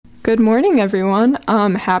Good morning, everyone.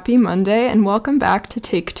 Happy Monday, and welcome back to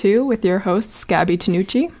Take Two with your hosts,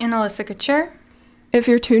 Gabi and Alyssa Couture. If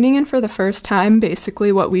you're tuning in for the first time,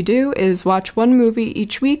 basically what we do is watch one movie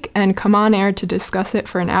each week and come on air to discuss it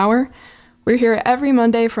for an hour. We're here every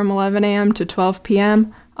Monday from 11 a.m. to 12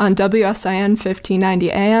 p.m. on WSIN 1590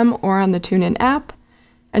 AM or on the TuneIn app.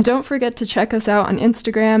 And don't forget to check us out on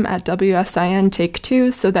Instagram at WSIN Take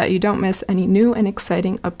Two so that you don't miss any new and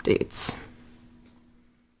exciting updates.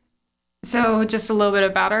 So just a little bit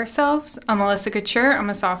about ourselves. I'm Alyssa Couture.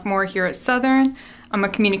 I'm a sophomore here at Southern. I'm a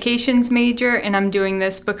communications major, and I'm doing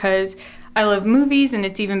this because I love movies, and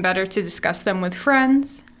it's even better to discuss them with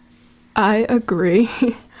friends. I agree.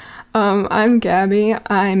 I'm Gabi.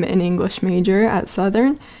 I'm an English major at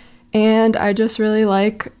Southern, and I just really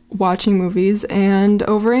like watching movies and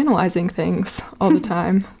overanalyzing things all the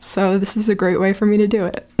time. So this is a great way for me to do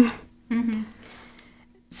it. Mm-hmm.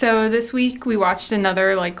 So this week we watched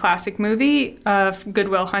another classic movie of Good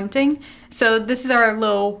Will Hunting. So this is our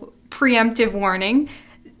little preemptive warning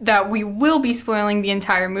that we will be spoiling the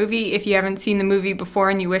entire movie. If you haven't seen the movie before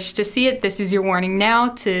and you wish to see it, this is your warning now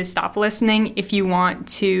to stop listening. If you want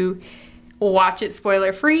to watch it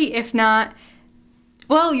spoiler free, if not,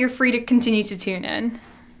 well, you're free to continue to tune in.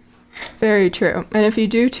 Very true. And if you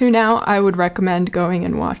do tune out, I would recommend going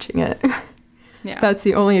and watching it. Yeah. That's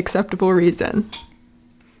the only acceptable reason.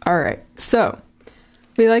 All right, so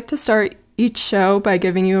we like to start each show by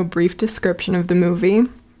giving you a brief description of the movie,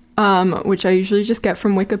 which I usually just get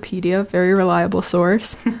from Wikipedia, very reliable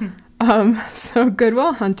source. So Good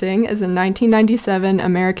Will Hunting is a 1997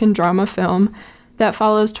 American drama film that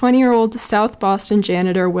follows 20-year-old South Boston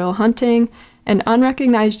janitor Will Hunting, an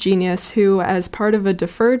unrecognized genius who, as part of a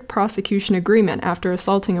deferred prosecution agreement after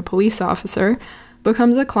assaulting a police officer,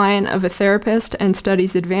 becomes a client of a therapist and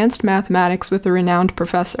studies advanced mathematics with a renowned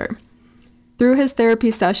professor. Through his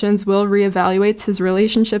therapy sessions, Will reevaluates his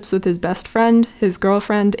relationships with his best friend, his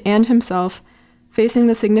girlfriend, and himself, facing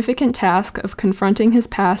the significant task of confronting his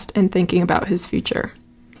past and thinking about his future.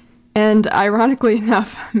 And ironically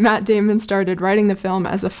enough, Matt Damon started writing the film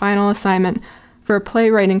as a final assignment for a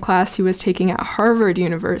playwriting class he was taking at Harvard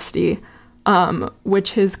University,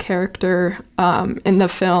 which his character in the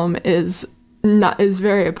film is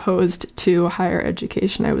very opposed to higher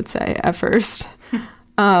education, I would say, at first.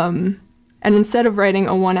 And instead of writing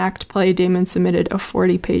a one-act play, Damon submitted a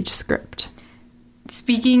 40-page script.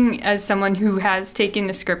 Speaking as someone who has taken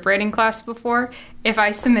a script writing class before, if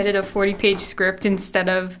I submitted a 40-page script instead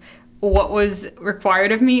of what was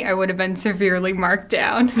required of me, I would have been severely marked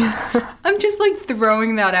down. I'm just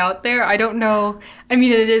throwing that out there. I don't know. I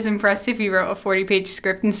mean, it is impressive he wrote a 40-page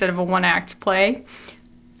script instead of a one-act play.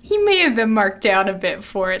 He may have been marked down a bit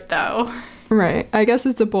for it, though. Right. I guess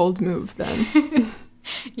it's a bold move, then.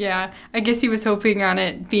 Yeah. I guess he was hoping on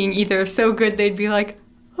it being either so good they'd be like,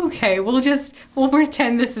 okay, we'll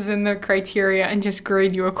pretend this is in the criteria and just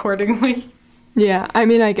grade you accordingly. Yeah. I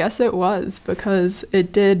mean, I guess it was, because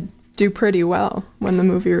it did do pretty well when the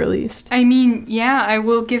movie released. I mean, yeah, I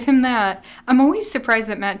will give him that. I'm always surprised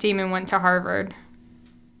that Matt Damon went to Harvard.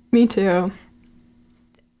 Me too.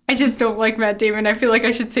 I just don't like Matt Damon. I feel like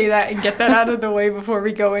I should say that and get that out of the way before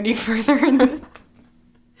we go any further in this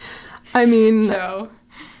I mean, show.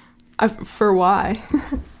 For why?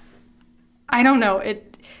 I don't know.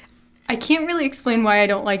 I can't really explain why I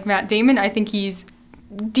don't like Matt Damon. I think he's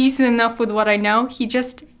decent enough with what I know. He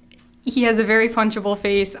has a very punchable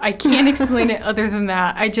face. I can't explain it other than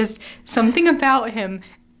that. Something about him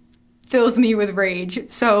fills me with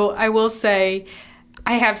rage. So I will say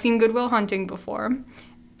I have seen Good Will Hunting before.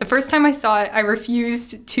 The first time I saw it, I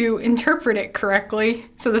refused to interpret it correctly.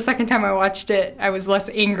 So the second time I watched it, I was less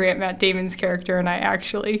angry at Matt Damon's character, and I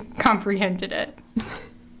actually comprehended it.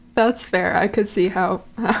 That's fair. I could see how...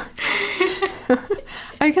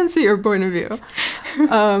 I can see your point of view.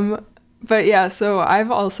 But yeah, so I've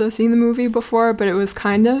also seen the movie before, but it was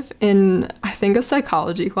kind of in, I think, a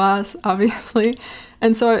psychology class, obviously.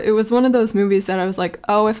 And so it was one of those movies that I was like,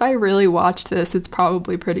 oh, if I really watched this, it's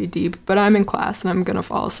probably pretty deep, but I'm in class and I'm going to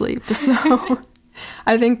fall asleep. So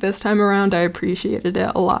I think this time around I appreciated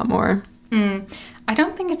it a lot more. I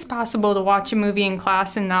don't think it's possible to watch a movie in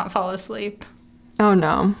class and not fall asleep. Oh,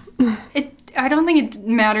 no. I don't think it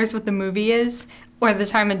matters what the movie is or the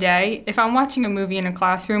time of day. If I'm watching a movie in a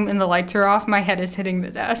classroom and the lights are off, my head is hitting the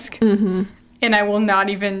desk. Mm-hmm. And I will not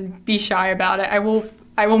even be shy about it. I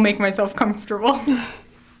will make myself comfortable.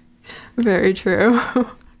 Very true.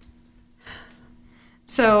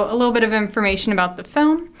 So a little bit of information about the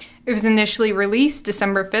film. It was initially released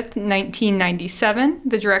December 5th, 1997.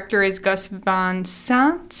 The director is Gus Van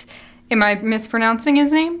Sant. Am I mispronouncing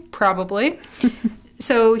his name? Probably.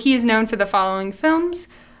 So he is known for the following films.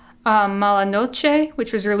 Mala Noche,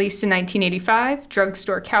 which was released in 1985.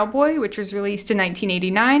 Drugstore Cowboy, which was released in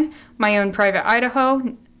 1989. My Own Private Idaho,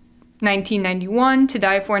 1991. To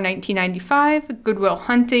Die For, 1995. Good Will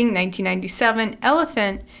Hunting, 1997.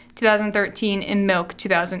 Elephant, 2013. And Milk,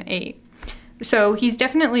 2008. So he's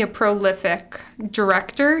definitely a prolific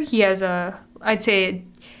director. He has I'd say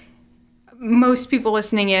most people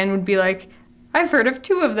listening in would be like, I've heard of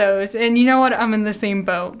 2 of those. And you know what? I'm in the same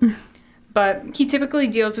boat. But he typically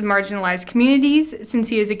deals with marginalized communities. Since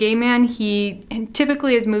he is a gay man, he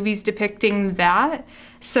typically has movies depicting that.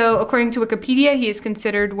 So according to Wikipedia, he is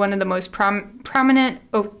considered one of the most prominent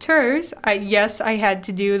auteurs. Yes, I had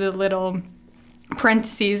to do the little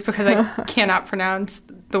parentheses because I cannot pronounce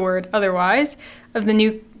the word otherwise, of the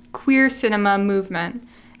new queer cinema movement.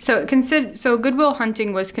 So Good Will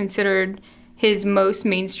Hunting was considered his most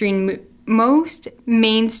mainstream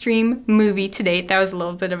movie to date. That was a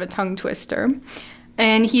little bit of a tongue twister.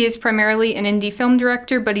 And he is primarily an indie film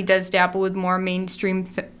director, but he does dabble with more mainstream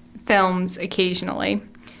films occasionally.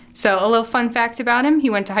 So a little fun fact about him, he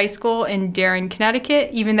went to high school in Darien,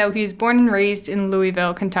 Connecticut, even though he was born and raised in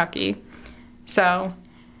Louisville, Kentucky. So...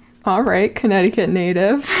 All right, Connecticut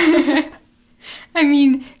native. I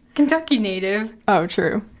mean, Kentucky native. Oh,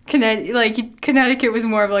 true. Connecticut was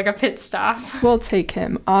more of like a pit stop. We'll take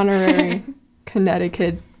him. Honorary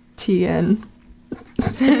Connecticutian.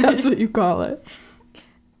 That's what you call it.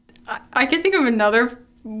 I can think of another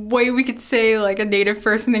way we could say like a native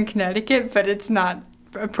person in Connecticut, but it's not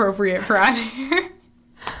appropriate for out here.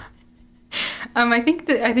 I think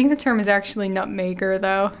the term is actually nutmegger,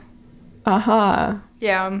 though. Uh-huh.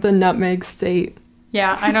 Yeah. The nutmeg state.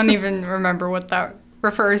 Yeah, I don't even remember what that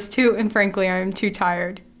refers to, and frankly, I'm too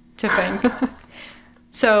tired to think.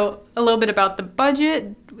 So, a little bit about the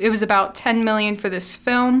budget. It was about $10 million for this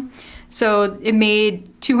film. So, it made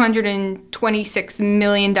 $226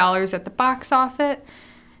 million at the box office.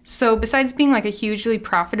 So, besides being like a hugely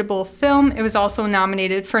profitable film, it was also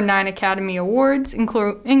nominated for 9 Academy Awards,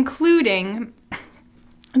 including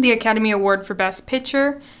the Academy Award for Best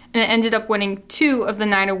Picture, and it ended up winning 2 of the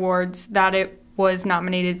 9 awards that it was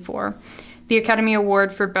nominated for. The Academy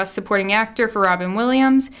Award for Best Supporting Actor for Robin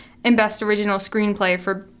Williams, and Best Original Screenplay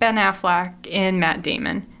for Ben Affleck and Matt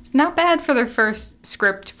Damon. It's not bad for their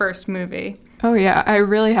first movie. Oh yeah, I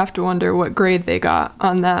really have to wonder what grade they got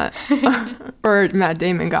on that, or Matt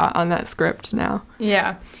Damon got on that script now.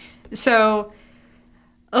 Yeah. So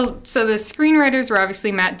the screenwriters were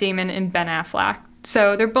obviously Matt Damon and Ben Affleck.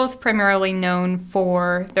 So they're both primarily known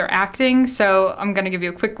for their acting. So I'm going to give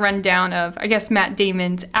you a quick rundown of, I guess, Matt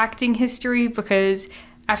Damon's acting history, because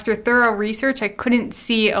after thorough research, I didn't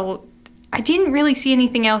really see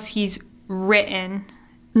anything else he's written.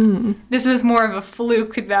 Mm. This was more of a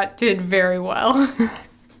fluke that did very well.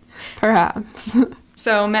 Perhaps.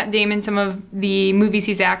 So Matt Damon, some of the movies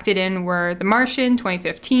he's acted in were The Martian,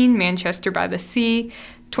 2015, Manchester by the Sea,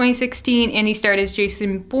 2016, and he starred as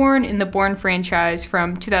Jason Bourne in the Bourne franchise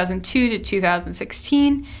from 2002 to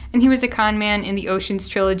 2016, and he was a con man in the Ocean's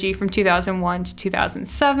trilogy from 2001 to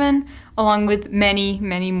 2007, along with many,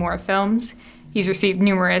 many more films. He's received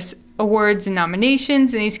numerous awards and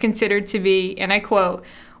nominations, and he's considered to be, and I quote,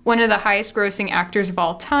 one of the highest grossing actors of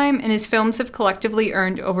all time, and his films have collectively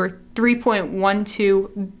earned over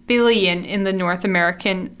 $3.12 billion in the North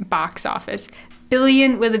American box office.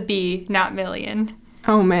 Billion with a B, not million.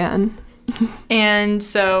 Oh, man. And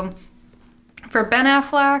so for Ben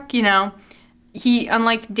Affleck, he,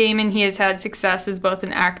 unlike Damon, he has had success as both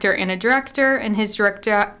an actor and a director, and his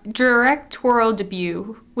directorial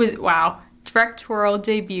debut was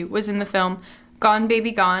in the film Gone Baby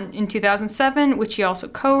Gone in 2007, which he also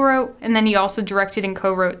co-wrote, and then he also directed and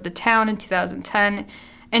co-wrote The Town in 2010,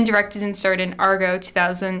 and directed and starred in Argo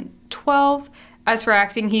 2012. As for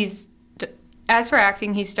acting, he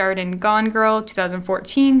starred in Gone Girl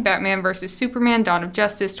 2014, Batman vs. Superman, Dawn of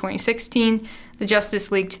Justice 2016, The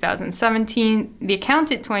Justice League 2017, The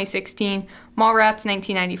Accountant 2016, Mallrats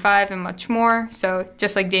 1995, and much more. So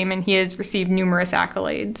just like Damon, he has received numerous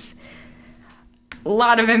accolades. A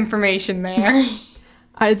lot of information there.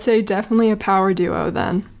 I'd say definitely a power duo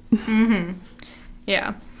then. Mm-hmm.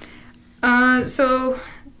 Yeah. So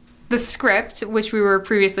the script, which we were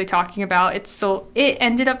previously talking about, it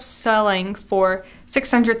ended up selling for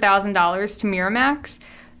 $600,000 to Miramax.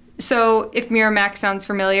 So if Miramax sounds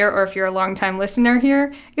familiar, or if you're a longtime listener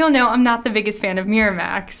here, you'll know I'm not the biggest fan of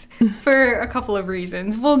Miramax for a couple of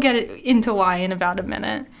reasons. We'll get into why in about a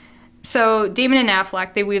minute. So Damon and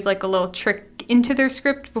Affleck, they weaved like a little trick into their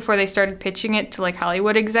script before they started pitching it to like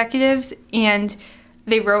Hollywood executives, and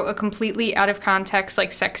they wrote a completely out of context,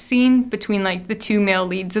 like, sex scene between, like, the two male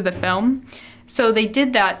leads of the film. So they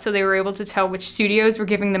did that so they were able to tell which studios were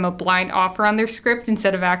giving them a blind offer on their script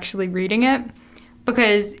instead of actually reading it.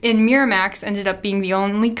 Because Miramax ended up being the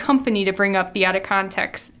only company to bring up the out of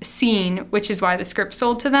context scene, which is why the script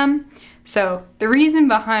sold to them. So the reason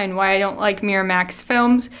behind why I don't like Miramax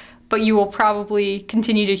films, but you will probably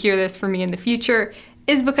continue to hear this from me in the future,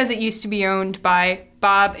 is because it used to be owned by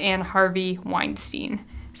Bob and Harvey Weinstein.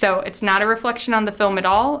 So it's not a reflection on the film at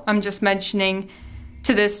all. I'm just mentioning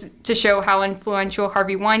this to show how influential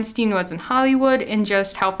Harvey Weinstein was in Hollywood and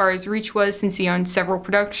just how far his reach was, since he owned several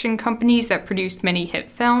production companies that produced many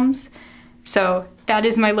hit films. So that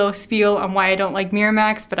is my little spiel on why I don't like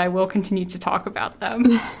Miramax, but I will continue to talk about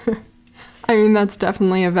them. I mean, that's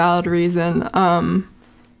definitely a valid reason.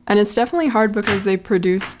 And it's definitely hard because they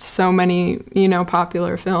produced so many,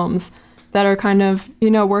 popular films that are kind of,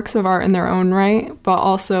 works of art in their own right, but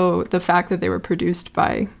also the fact that they were produced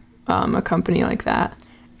by a company like that.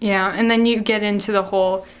 Yeah, and then you get into the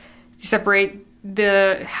whole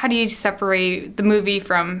how do you separate the movie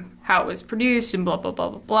from how it was produced and blah, blah, blah,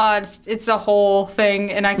 blah, blah. It's a whole thing,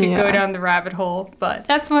 and I could go down the rabbit hole, but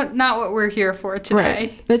that's not what we're here for today.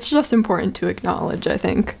 Right. It's just important to acknowledge, I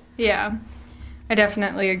think. Yeah, I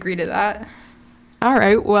definitely agree to that. All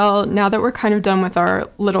right, well, now that we're kind of done with our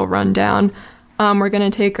little rundown, we're going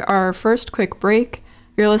to take our first quick break.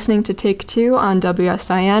 You're listening to Take Two on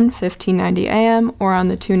WSIN 1590 AM or on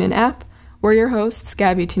the TuneIn app. We're your hosts,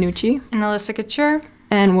 Gabi Tanucci and Alyssa Couture,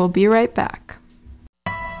 and we'll be right back.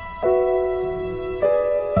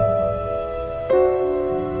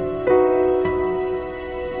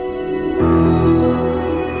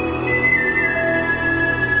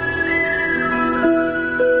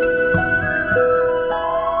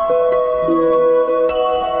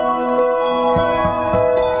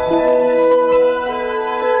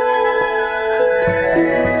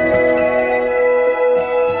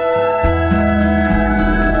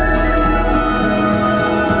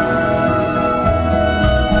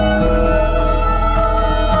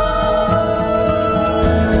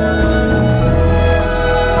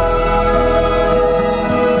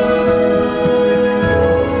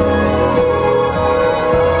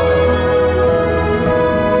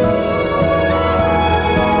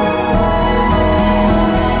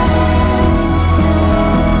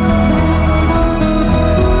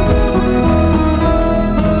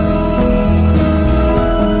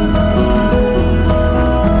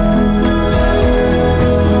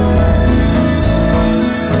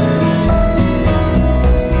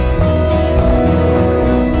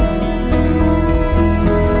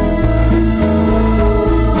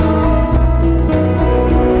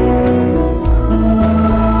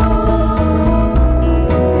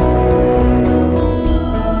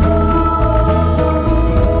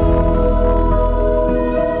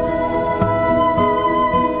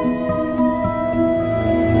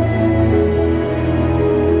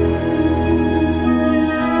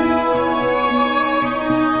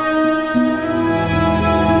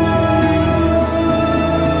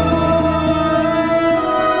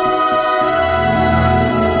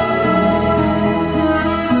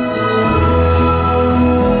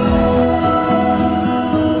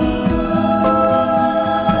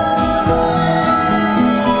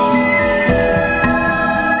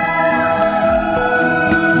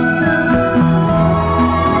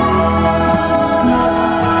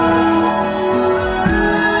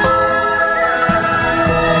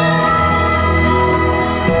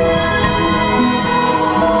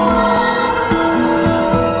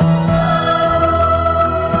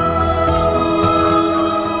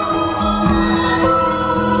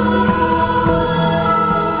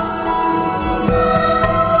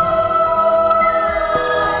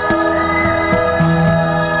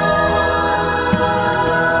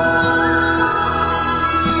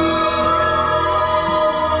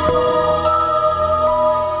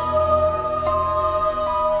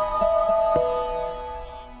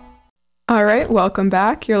 Welcome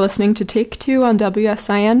back. You're listening to Take Two on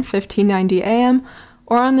WSIN 1590 AM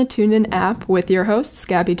or on the TuneIn app with your hosts,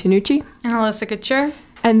 Gabi Tanucci and Alyssa Couture.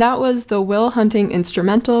 And that was the Will Hunting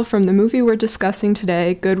instrumental from the movie we're discussing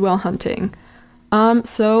today, Good Will Hunting.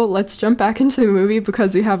 So let's jump back into the movie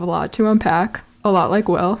because we have a lot to unpack, a lot like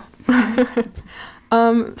Will.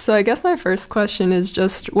 So I guess my first question is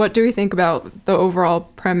just, what do we think about the overall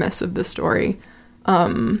premise of the story?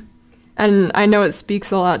 And I know it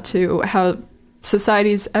speaks a lot to how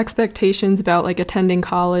society's expectations about like attending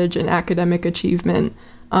college and academic achievement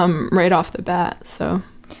right off the bat. So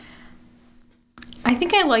I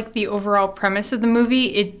think I like the overall premise of the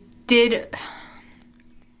movie.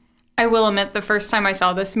 I will admit, the first time I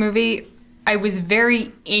saw this movie, I was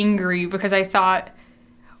very angry because I thought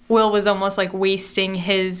Will was almost like wasting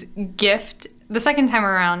his gift. The second time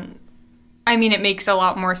around, I mean, it makes a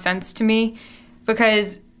lot more sense to me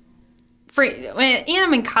because and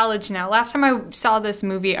I'm in college now. Last time I saw this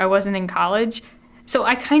movie, I wasn't in college. So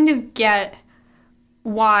I kind of get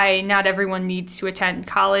why not everyone needs to attend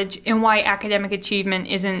college and why academic achievement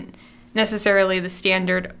isn't necessarily the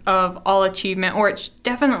standard of all achievement, or it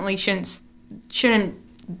definitely shouldn't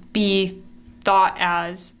be thought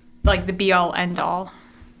as like the be-all end-all.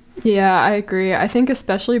 Yeah, I agree. I think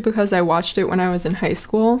especially because I watched it when I was in high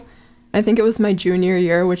school. I think it was my junior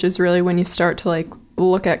year, which is really when you start to like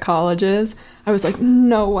look at colleges. I was like,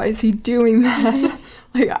 no, why is he doing that?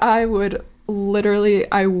 Like, I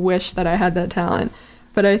wish that I had that talent.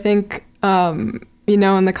 But I think, you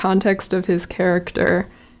know, in the context of his character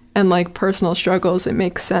and like personal struggles, it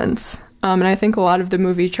makes sense. And I think a lot of the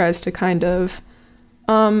movie tries to kind of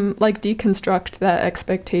like deconstruct that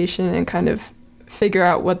expectation and kind of figure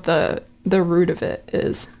out what the root of it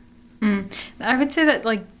is. I would say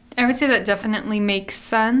that definitely makes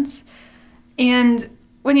sense. And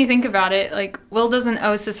when you think about it, like, Will doesn't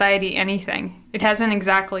owe society anything. It hasn't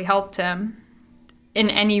exactly helped him in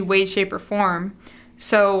any way, shape, or form.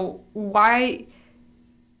 So why...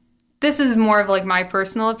 This is more of like my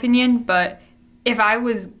personal opinion, but if I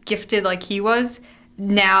was gifted like he was,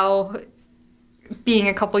 now being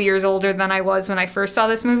a couple years older than I was when I first saw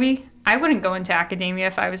this movie, I wouldn't go into academia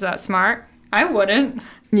if I was that smart. I wouldn't.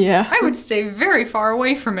 Yeah. I would stay very far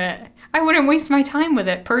away from it. I wouldn't waste my time with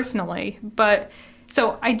it personally. But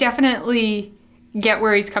so I definitely get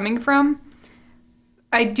where he's coming from.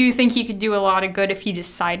 I do think he could do a lot of good if he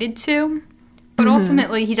decided to. But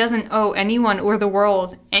ultimately, he doesn't owe anyone or the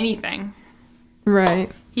world anything. Right.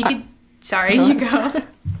 He could... Sorry, you go.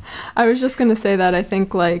 I was just going to say that I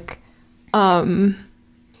think, like,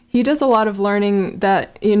 he does a lot of learning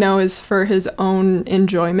that, you know, is for his own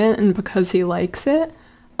enjoyment and because he likes it.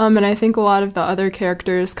 And I think a lot of the other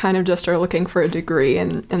characters kind of just are looking for a degree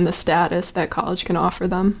and the status that college can offer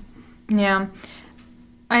them. Yeah.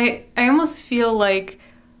 I almost feel like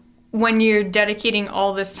when you're dedicating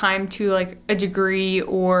all this time to like a degree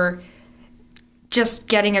or just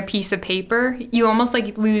getting a piece of paper, you almost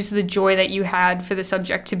like lose the joy that you had for the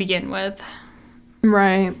subject to begin with.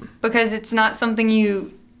 Right. Because it's not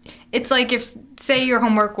something it's like if, say, your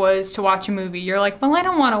homework was to watch a movie, you're like, well, I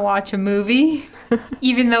don't want to watch a movie,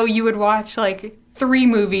 even though you would watch like 3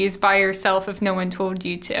 movies by yourself if no one told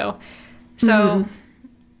you to. So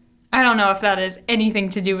I don't know if that has anything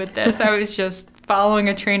to do with this. I was just following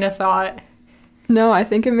a train of thought. No, I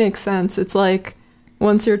think it makes sense. It's like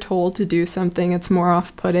once you're told to do something, it's more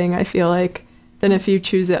off-putting, I feel like, than if you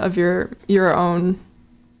choose it of your own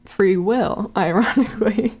free will,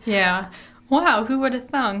 ironically. Yeah. Wow, who would have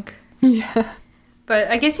thunk? Yeah. But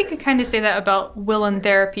I guess you could kind of say that about Will and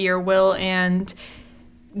therapy, or Will and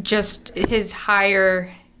just his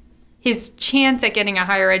chance at getting a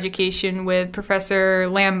higher education with Professor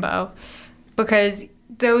Lambeau, because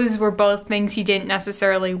those were both things he didn't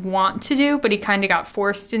necessarily want to do, but he kind of got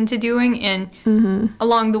forced into doing. And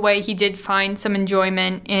along the way, he did find some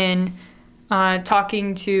enjoyment in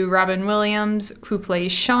talking to Robin Williams, who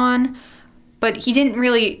plays Sean. But he didn't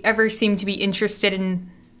really ever seem to be interested in...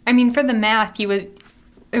 I mean, for the math, he would...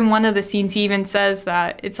 In one of the scenes, he even says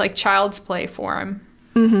that it's like child's play for him.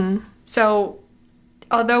 So,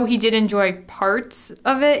 although he did enjoy parts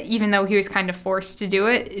of it, even though he was kind of forced to do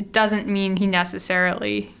it, it doesn't mean he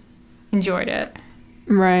necessarily enjoyed it.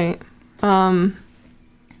 Right.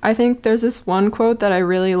 I think there's this one quote that I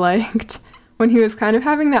really liked when he was kind of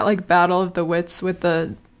having that like battle of the wits with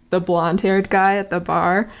the blonde-haired guy at the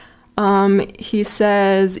bar. He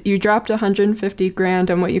says, "You dropped $150,000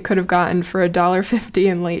 on what you could have gotten for $1.50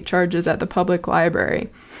 in late charges at the public library."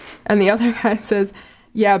 And the other guy says,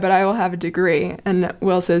 "Yeah, but I will have a degree." And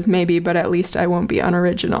Will says, "Maybe, but at least I won't be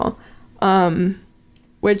unoriginal."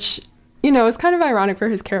 Which, you know, is kind of ironic for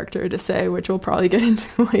his character to say, which we'll probably get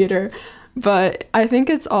into later. But I think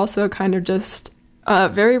it's also kind of just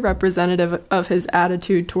very representative of his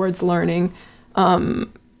attitude towards learning.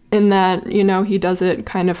 In that, you know, he does it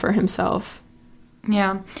kind of for himself.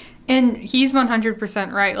 Yeah. And he's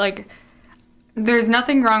 100% right. Like, there's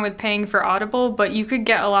nothing wrong with paying for Audible, but you could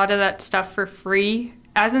get a lot of that stuff for free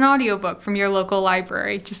as an audiobook from your local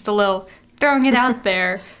library. Just a little throwing it out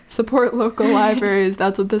there. Support local libraries.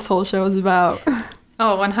 That's what this whole show is about.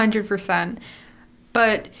 Oh, 100%.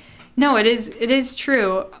 But no, it is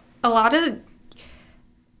true. A lot of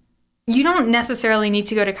you don't necessarily need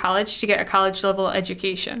to go to college to get a college-level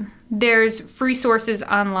education. There's free sources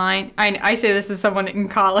online. I say this as someone in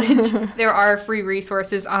college. There are free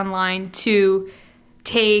resources online to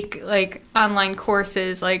take, like, online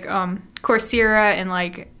courses, like Coursera, and,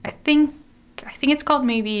 like, I think it's called,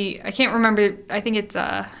 maybe, I can't remember, I think it's,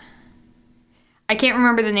 I can't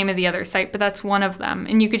remember the name of the other site, but that's one of them.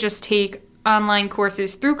 And you could just take online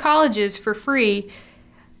courses through colleges for free.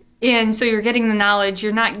 And so you're getting the knowledge.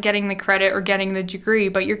 You're not getting the credit or getting the degree,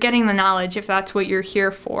 but you're getting the knowledge if that's what you're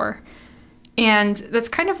here for. And that's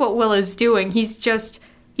kind of what Will is doing.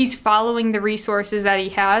 He's following the resources that he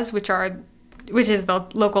has, which is the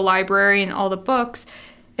local library and all the books.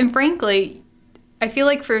 And frankly, I feel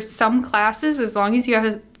like for some classes, as long as you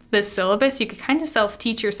have this syllabus, you could kind of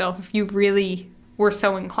self-teach yourself if you really were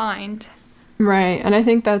so inclined. Right. And I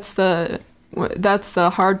think that's the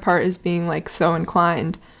hard part, is being, like, so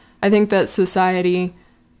inclined. I think that society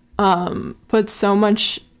puts so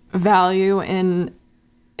much value in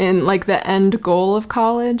like the end goal of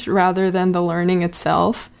college rather than the learning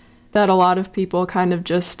itself, that a lot of people kind of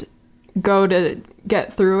just go to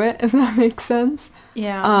get through it, if that makes sense.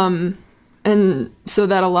 Yeah. And so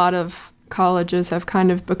that a lot of colleges have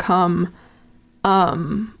kind of become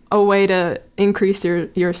a way to increase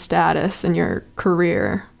your status and your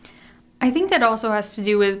career. I think that also has to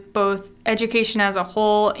do with both education as a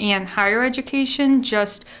whole and higher education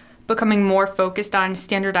just becoming more focused on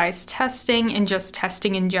standardized testing and just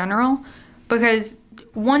testing in general, because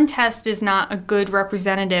one test is not a good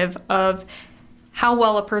representative of how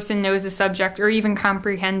well a person knows a subject or even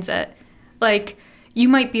comprehends it. Like, you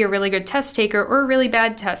might be a really good test taker or a really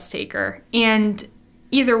bad test taker, and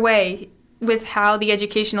either way, with how the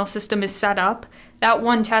educational system is set up, that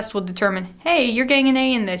one test will determine, hey, you're getting an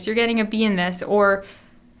A in this, you're getting a B in this, or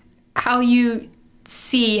how you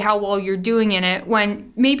see how well you're doing in it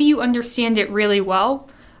when maybe you understand it really well,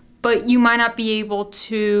 but you might not be able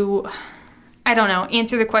to, I don't know,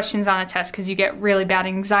 answer the questions on a test because you get really bad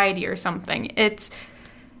anxiety or something. It's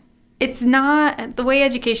not, the way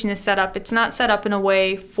education is set up, it's not set up in a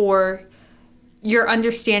way for your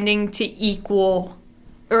understanding to equal,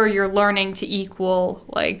 or your learning to equal,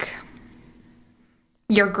 like,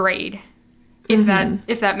 your grade, if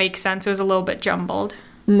that makes sense. It was a little bit jumbled.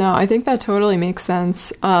 No, I think that totally makes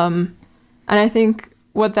sense. And I think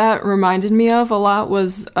what that reminded me of a lot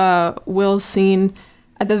was Will's scene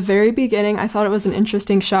at the very beginning. I thought it was an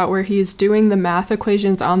interesting shot where he's doing the math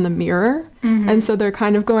equations on the mirror, and so they're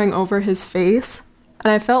kind of going over his face.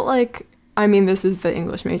 And I felt like, I mean, this is the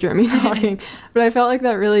English major, me talking, but I felt like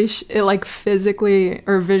that really, it like physically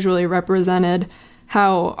or visually represented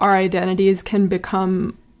how our identities can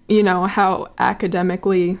become, you know, how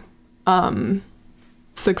academically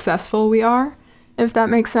successful we are, if that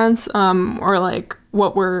makes sense, or like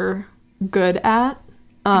what we're good at.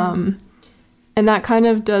 And that kind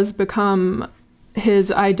of does become his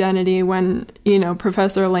identity when, you know,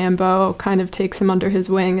 Professor Lambeau kind of takes him under his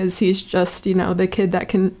wing, as he's just, you know, the kid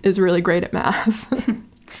that is really great at math.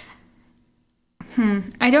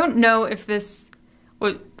 I don't know if this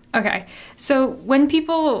would... Okay, so when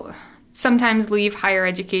people sometimes leave higher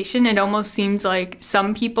education, it almost seems like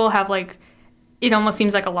some people have, like, it almost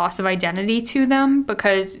seems like a loss of identity to them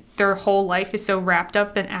because their whole life is so wrapped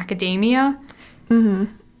up in academia.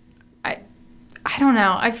 I don't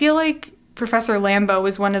know. I feel like Professor Lambeau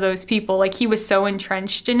was one of those people, like, he was so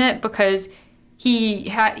entrenched in it because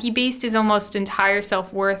he based his almost entire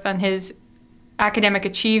self-worth on his academic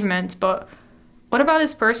achievements, but what about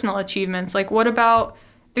his personal achievements? Like, what about...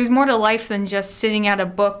 There's more to life than just sitting at a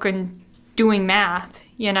book and doing math,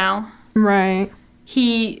 you know? Right.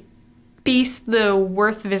 He based the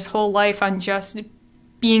worth of his whole life on just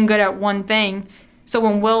being good at one thing. So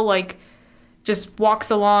when Will, like, just walks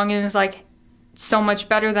along and is, like, so much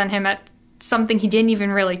better than him at something he didn't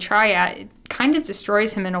even really try at, it kind of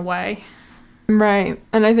destroys him in a way. Right.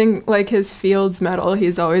 And I think, like, his Fields Medal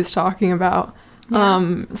he's always talking about.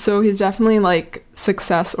 Yeah. So he's definitely, like,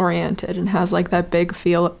 success-oriented and has, like, that big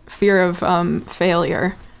fear of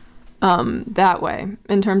failure that way.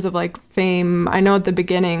 In terms of, like, fame, I know at the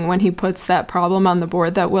beginning when he puts that problem on the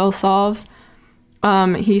board that Will solves,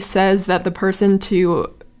 he says that the person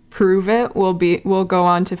to prove it will go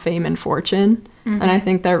on to fame and fortune. And I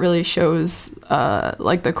think that really shows,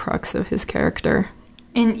 like, the crux of his character.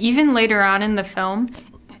 And even later on in the film,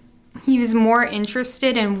 he was more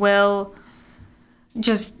interested in Will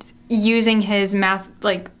just using his math,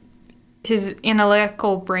 like, his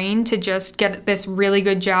analytical brain to just get this really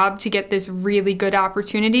good job, to get this really good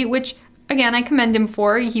opportunity, which, again, I commend him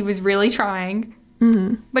for. He was really trying.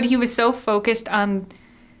 But he was so focused on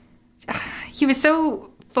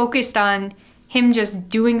focused on him just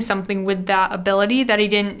doing something with that ability that he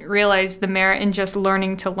didn't realize the merit in just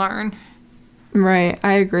learning to learn. Right,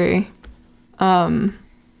 I agree. And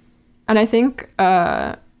I think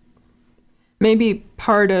maybe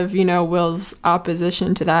part of, Will's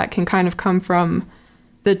opposition to that can kind of come from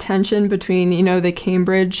the tension between, the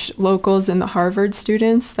Cambridge locals and the Harvard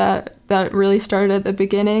students that really started at the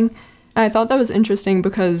beginning. And I thought that was interesting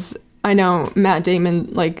because I know Matt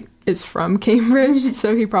Damon, is from Cambridge,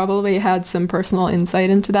 so he probably had some personal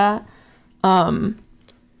insight into that. And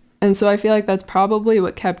so I feel like that's probably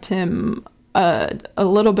what kept him a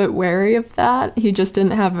little bit wary of that. He just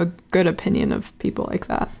didn't have a good opinion of people like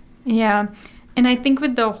that. Yeah. And I think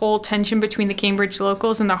with the whole tension between the Cambridge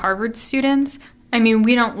locals and the Harvard students, I mean,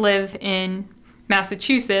 we don't live in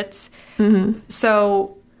Massachusetts,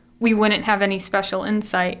 so we wouldn't have any special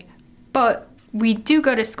insight. But we do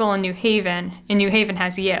go to school in New Haven, and New Haven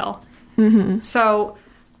has Yale. So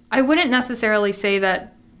I wouldn't necessarily say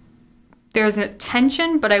that there's a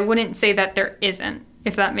tension, but I wouldn't say that there isn't,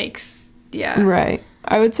 if that makes, Right.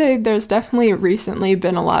 I would say there's definitely recently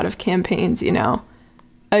been a lot of campaigns,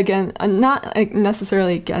 again, not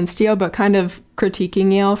necessarily against Yale, but kind of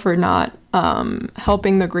critiquing Yale for not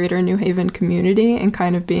helping the greater New Haven community and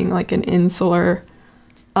kind of being like an insular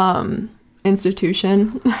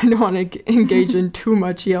institution. I don't want to engage in too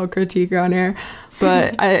much Yale critique on here,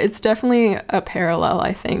 but it's definitely a parallel,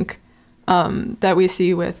 I think, that we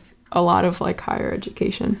see with a lot of higher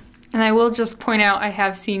education. And I will just point out I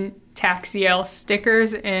have seen Tax Yale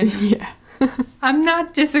stickers, and I'm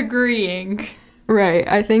not disagreeing. Right.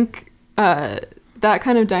 I think that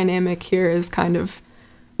kind of dynamic here is kind of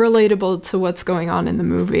relatable to what's going on in the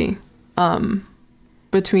movie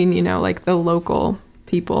between, the local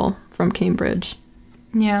people from Cambridge.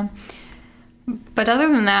 Yeah. But other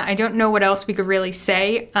than that, I don't know what else we could really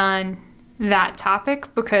say on that topic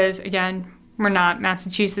because, again, we're not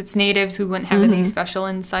Massachusetts natives. We wouldn't have any special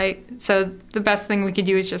insight. So the best thing we could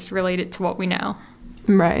do is just relate it to what we know.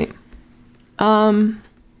 Right.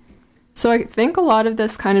 So I think a lot of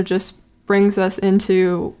this kind of just brings us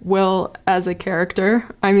into Will as a character.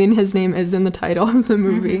 I mean, his name is in the title of the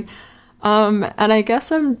movie. And I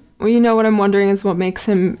guess what I'm wondering is what makes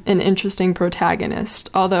him an interesting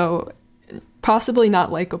protagonist, although possibly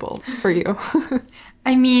not likable for you.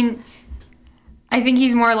 I mean, I think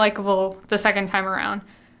he's more likable the second time around.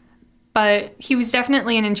 But he was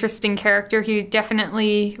definitely an interesting character. He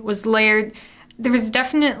definitely was layered. There was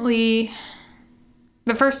definitely...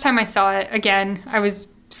 The first time I saw it, again, I was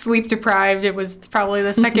sleep deprived. It was probably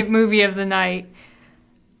the second movie of the night.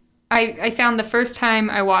 I found the first time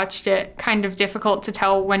I watched it kind of difficult to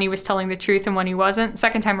tell when he was telling the truth and when he wasn't.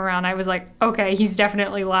 Second time around, I was like, okay, he's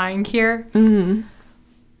definitely lying here.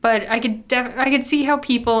 But I could see how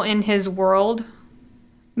people in his world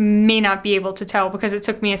may not be able to tell because it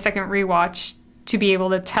took me a second rewatch to be able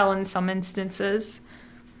to tell in some instances.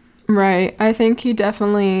 Right. I think he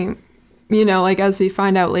definitely... as we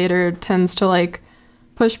find out later, tends to,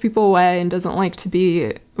 push people away and doesn't like to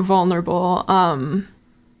be vulnerable.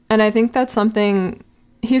 And I think that's something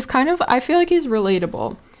he's I feel like he's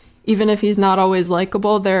relatable. Even if he's not always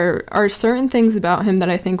likable, there are certain things about him that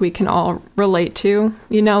I think we can all relate to.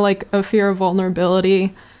 A fear of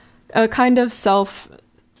vulnerability, a kind of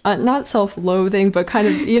not self-loathing, but kind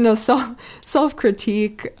of,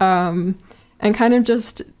 self-critique, and kind of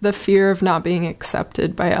just the fear of not being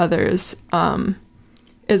accepted by others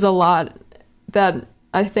is a lot that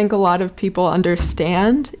I think a lot of people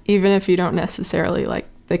understand, even if you don't necessarily like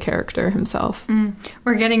the character himself.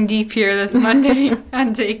 We're getting deep here this Monday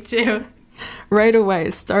on Take Two. Right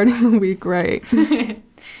away, starting the week right.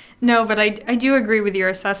 No, but I do agree with your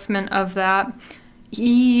assessment of that.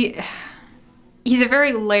 He's a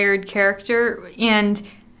very layered character, and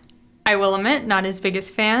I will admit, not his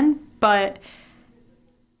biggest fan, but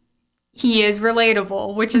he is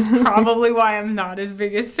relatable, which is probably why I'm not his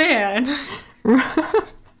biggest fan.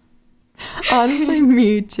 Honestly,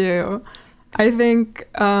 me too. I think,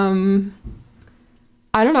 I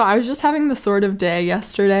don't know, I was just having the sort of day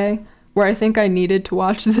yesterday where I think I needed to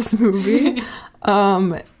watch this movie.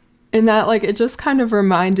 In that, it just kind of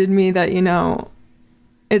reminded me that,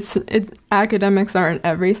 it's academics aren't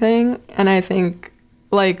everything. And I think,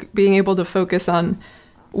 being able to focus on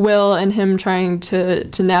Will and him trying to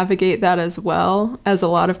navigate that as well as a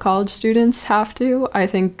lot of college students have to, I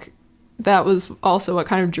think that was also what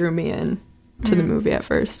kind of drew me in to the movie at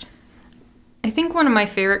first. I think one of my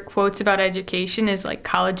favorite quotes about education is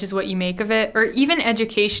college is what you make of it, or even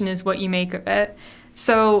education is what you make of it.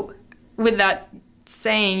 So with that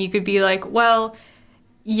saying, you could be well,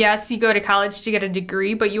 yes, you go to college to get a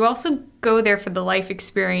degree, but you also go there for the life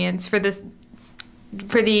experience, for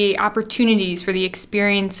the opportunities, for the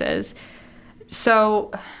experiences.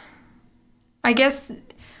 So I guess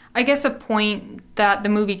a point that the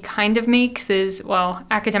movie kind of makes is, well,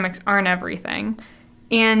 academics aren't everything.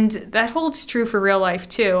 And that holds true for real life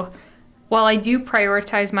too. While I do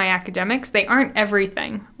prioritize my academics, they aren't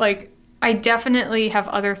everything. Like, I definitely have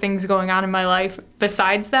other things going on in my life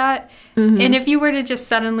besides that. Mm-hmm. And if you were to just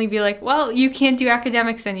suddenly be like, well, you can't do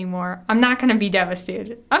academics anymore, I'm not going to be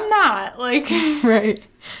devastated. I'm not. Like, right.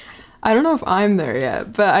 I don't know if I'm there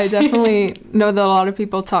yet, but I definitely know that a lot of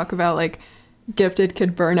people talk about, like, gifted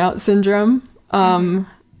kid burnout syndrome, and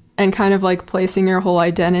kind of, like, placing your whole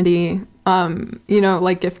identity,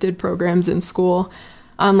 like gifted programs in school,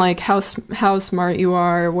 on, like, how smart you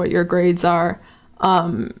are, what your grades are.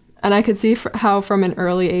 And I could see how from an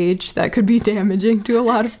early age that could be damaging to a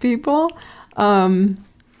lot of people. So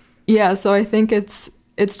I think it's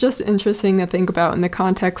just interesting to think about in the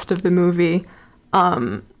context of the movie.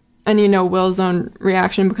 And, Will's own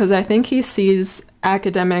reaction, because I think he sees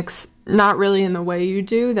academics not really in the way you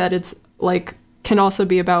do, that it's, like, can also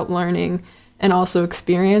be about learning and also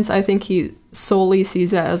experience. I think he solely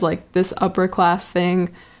sees it as, like, this upper class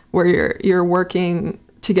thing where you're working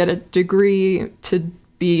to get a degree to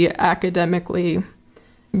be academically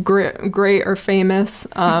great or famous,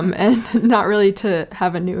 and not really to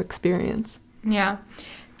have a new experience. Yeah.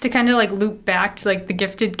 To kind of, like, loop back to, like, the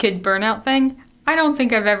gifted kid burnout thing, I don't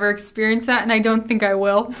think I've ever experienced that, and I don't think I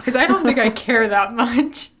will, because I don't think I care that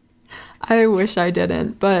much. I wish I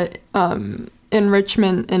didn't, but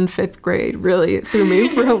enrichment in 5th grade really threw me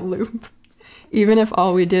for a loop, even if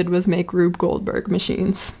all we did was make Rube Goldberg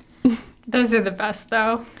machines. Those are the best,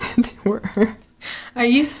 though. They were. I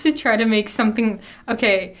used to try to make something...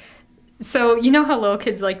 Okay, so you know how little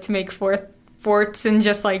kids like to make forts and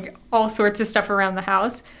just, like, all sorts of stuff around the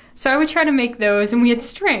house? So I would try to make those, and we had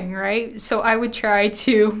string, right? So I would try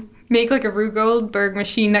to make, like, a Rube Goldberg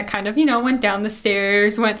machine that kind of, went down the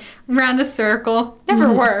stairs, went around a circle.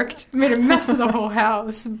 Never worked. Made a mess of the whole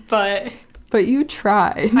house, but... But you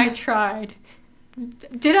tried. I tried.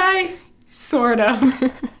 Did I? Sort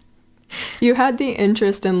of. You had the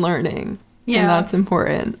interest in learning. Yeah. And that's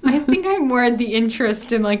important. I think I more had the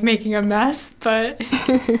interest in, like, making a mess, but...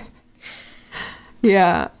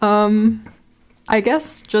 Yeah. I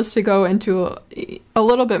guess just to go into a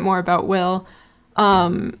little bit more about Will,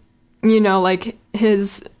 like,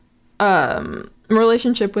 his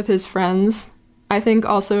relationship with his friends, I think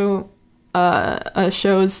also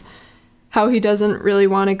shows how he doesn't really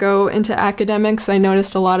want to go into academics. I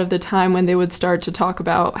noticed a lot of the time when they would start to talk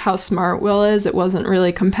about how smart Will is, it wasn't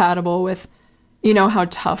really compatible with, how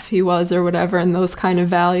tough he was or whatever, and those kind of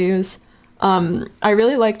values. I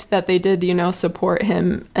really liked that they did, support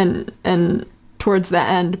him and towards the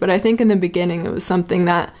end, but I think in the beginning it was something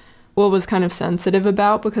that Will was kind of sensitive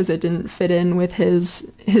about because it didn't fit in with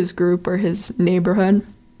his group or his neighborhood.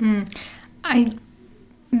 The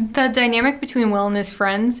dynamic between Will and his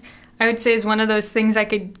friends, I would say, is one of those things I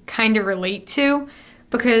could kind of relate to,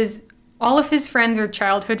 because all of his friends are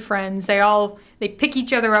childhood friends. They pick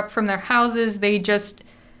each other up from their houses. They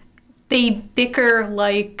bicker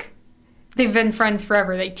like they've been friends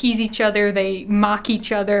forever. They tease each other. They mock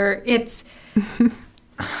each other. It's,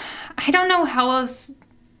 I don't know how else.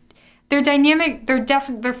 They're dynamic.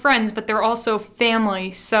 They're friends, but they're also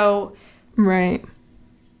family. So, right.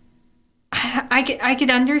 I could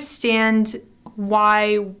understand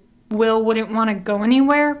why Will wouldn't want to go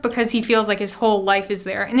anywhere, because he feels like his whole life is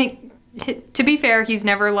there. And to be fair, he's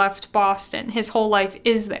never left Boston. His whole life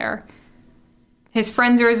is there. His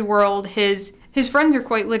friends are his world. His friends are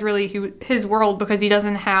quite literally his world, because he's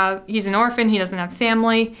an orphan. He doesn't have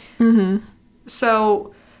family. Mm-hmm.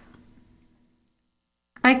 So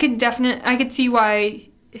I could see why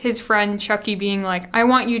his friend Chucky being like, I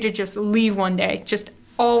want you to just leave one day. Just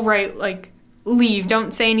all right, like, leave.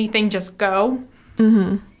 Don't say anything, just go.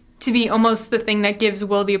 Mm-hmm. To be almost the thing that gives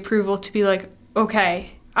Will the approval to be like,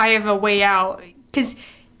 okay, I have a way out. Because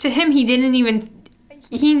to him, he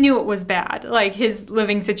knew it was bad. Like, his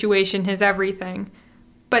living situation, his everything.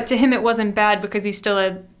 But to him, it wasn't bad because he still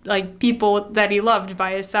had, like, people that he loved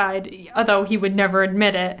by his side, although he would never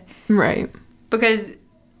admit it. Right. Because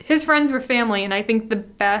his friends were family, and I think the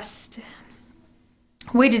best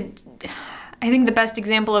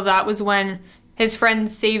example of that was when his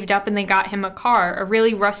friends saved up and they got him a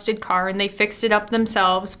really rusted car, and they fixed it up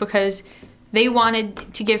themselves because they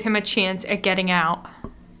wanted to give him a chance at getting out.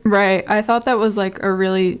 Right. I thought that was, like, a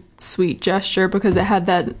really sweet gesture because it had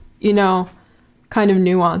that, kind of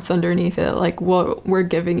nuance underneath it. Like, well, we're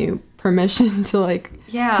giving you permission to, like,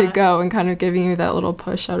 Yeah. to go and kind of giving you that little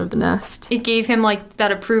push out of the nest. It gave him, like,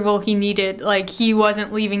 that approval he needed. Like, he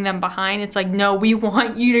wasn't leaving them behind. It's like, no, we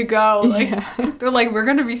want you to go. Like, they're like, we're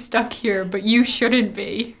going to be stuck here, but you shouldn't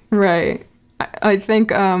be. Right. I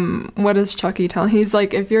think, what does Chucky tell? He's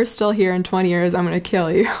like, if you're still here in 20 years, I'm going to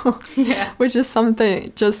kill you. Yeah. Which is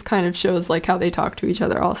something, just kind of shows, like, how they talk to each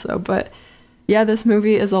other also. But, yeah, this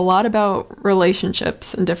movie is a lot about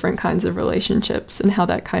relationships and different kinds of relationships and how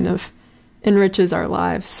that kind of enriches our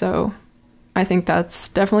lives. So I think that's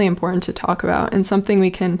definitely important to talk about and something we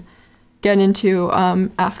can get into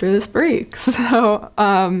after this break. So,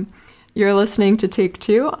 you're listening to Take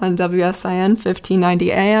Two on WSIN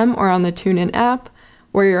 1590 AM or on the TuneIn app.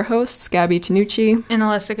 We're your hosts, Gabi Tanucci And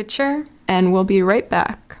Alyssa Couture. And we'll be right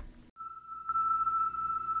back.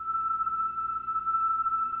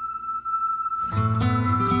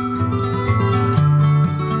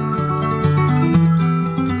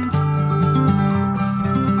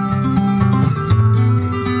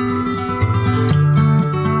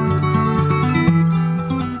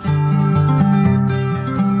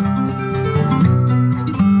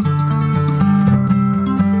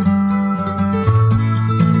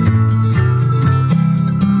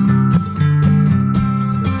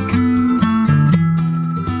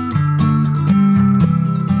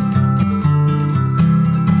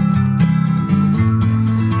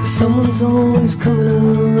 Someone's always coming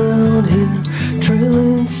around here,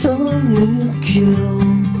 trailing some new kill.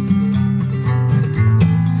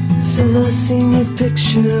 Says I seen your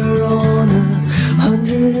picture on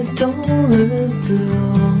 $100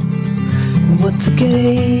 bill. What's a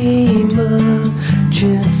game of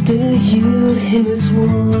chance to you? Him is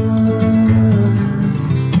one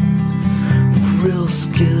with real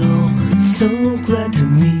skill. So glad to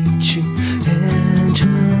meet you,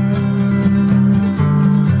 Angela.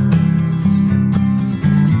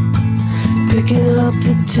 Picking up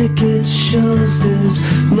the ticket shows there's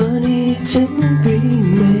money to be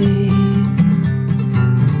made.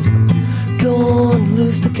 Go on,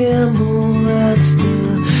 lose the gamble, that's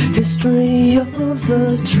the history of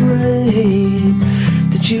the trade.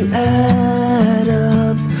 Did you add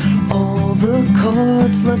up all the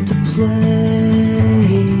cards left to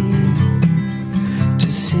play? To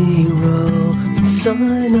zero and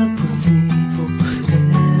sign up with evil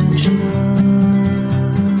Angela.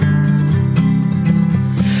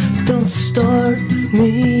 Don't start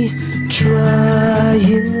me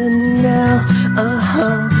trying now.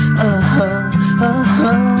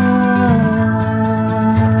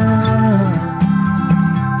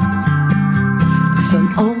 Cause I'm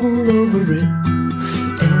all over it,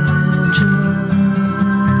 Angela.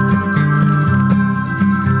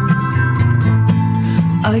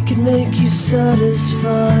 I can make you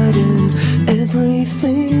satisfied in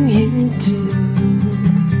everything you do.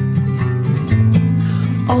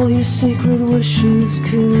 All your secret wishes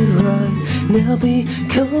could right now be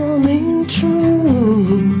coming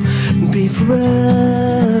true. Be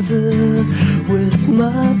forever with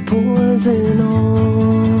my poison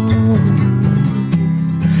arms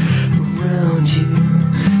around you.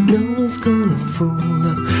 No one's gonna fool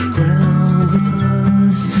around with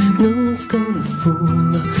us. No one's gonna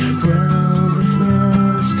fool around with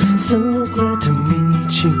us. So glad to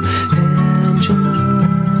meet you, Angela.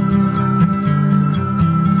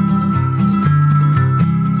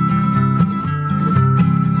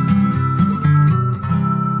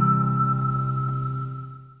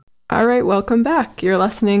 All right, welcome back. You're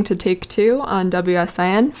listening to Take Two on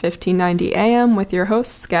WSIN 1590 AM with your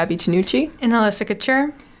hosts, Gabi Tanucci. And Alyssa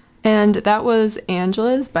Couture. And that was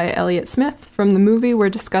Angela's by Elliott Smith from the movie we're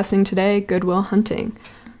discussing today, Good Will Hunting.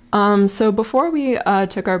 So before we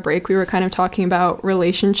took our break, we were kind of talking about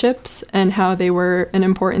relationships and how they were an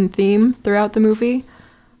important theme throughout the movie.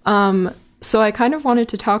 So I kind of wanted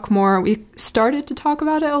to talk more. We started to talk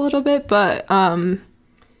about it a little bit, but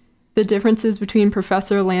the differences between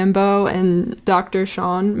Professor Lambeau and Dr.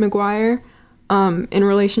 Sean McGuire in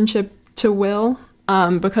relationship to Will,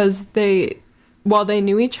 because while they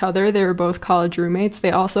knew each other, they were both college roommates,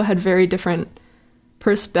 they also had very different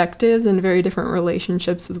perspectives and very different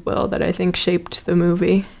relationships with Will that I think shaped the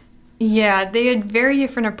movie. Yeah, they had very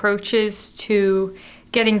different approaches to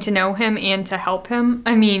getting to know him and to help him.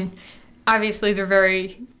 I mean, obviously they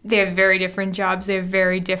have very different jobs, they're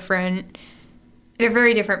very different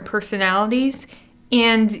personalities,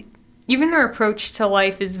 and even their approach to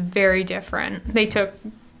life is very different. They took...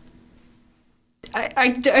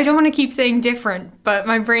 I don't want to keep saying different, but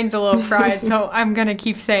my brain's a little fried, so I'm going to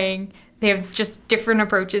keep saying they have just different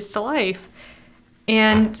approaches to life.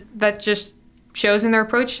 And that just shows in their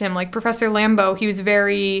approach to him. Like Professor Lambeau, he was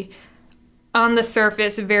very on the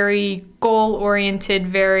surface, very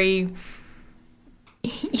goal-oriented,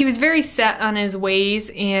 he was very set on his ways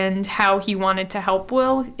and how he wanted to help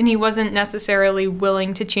Will, and he wasn't necessarily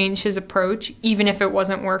willing to change his approach, even if it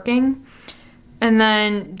wasn't working. And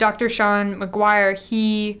then Dr. Sean McGuire,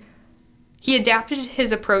 he adapted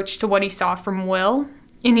his approach to what he saw from Will,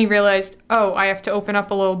 and he realized, oh, I have to open up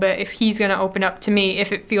a little bit if he's going to open up to me,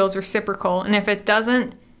 if it feels reciprocal. And if it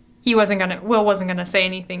doesn't, Will wasn't going to say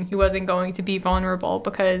anything. He wasn't going to be vulnerable,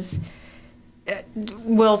 because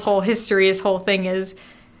Will's whole history, his whole thing is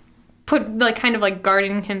kind of like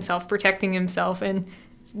guarding himself, protecting himself, and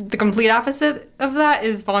the complete opposite of that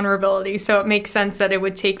is vulnerability. So it makes sense that it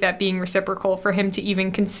would take that being reciprocal for him to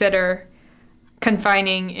even consider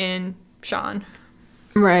confining in Sean.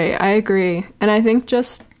 Right, I agree. And I think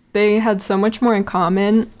just they had so much more in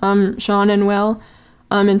common, Sean and Will,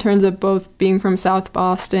 in terms of both being from South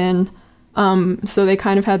Boston. So they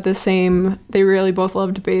kind of had the same, they really both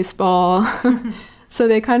loved baseball. So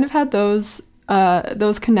they kind of had those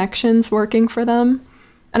connections working for them.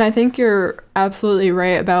 And I think you're absolutely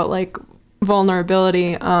right about, like,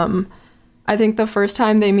 vulnerability. I think the first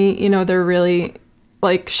time they meet, they're really,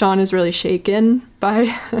 like, Sean is really shaken by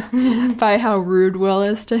by how rude Will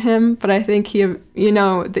is to him. But I think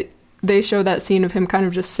they show that scene of him kind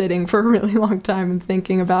of just sitting for a really long time and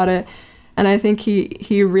thinking about it. And I think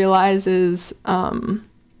he realizes, that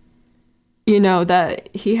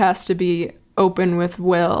he has to be open with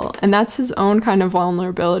Will. And that's his own kind of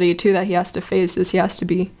vulnerability, too, that he has to face.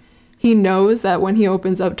 He knows that when he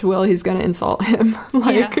opens up to Will, he's going to insult him.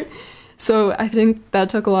 So I think that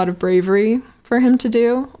took a lot of bravery for him to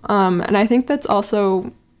do. And I think that's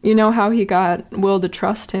also, how he got Will to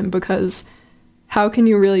trust him, because how can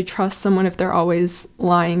you really trust someone if they're always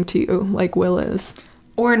lying to you like Will is?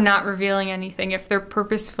 Or not revealing anything. If they're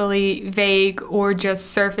purposefully vague or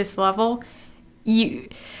just surface level, here's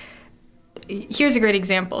a great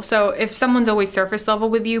example. So if someone's always surface level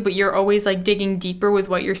with you, but you're always, like, digging deeper with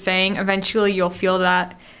what you're saying, eventually you'll feel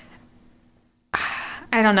that,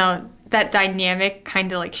 I don't know, that dynamic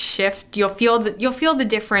kind of, like, shift. You'll feel the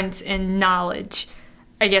difference in knowledge,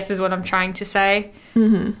 I guess is what I'm trying to say.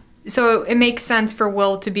 Mm-hmm. So it makes sense for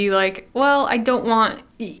Will to be like, well, I don't want,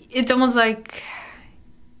 it's almost like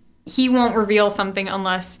he won't reveal something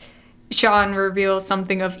unless Sean reveals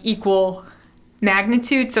something of equal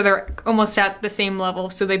magnitude, so they're almost at the same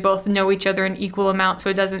level, so they both know each other in equal amount,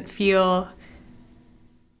 so it doesn't feel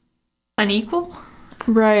unequal.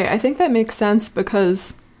 Right. I think that makes sense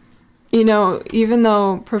because, even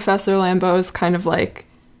though Professor Lambeau is kind of like,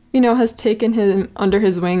 has taken him under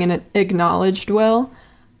his wing and acknowledged Will,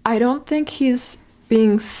 I don't think he's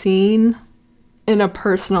being seen in a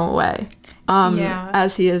personal way,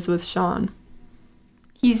 as he is with Sean.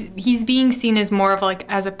 He's being seen as more of, like,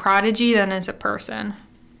 as a prodigy than as a person.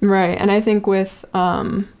 Right. And I think with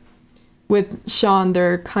Sean,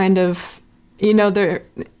 they're kind of,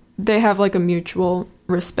 they have, like, a mutual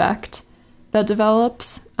respect that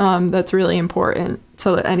develops, that's really important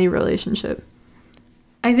to any relationship.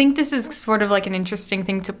 I think this is sort of like an interesting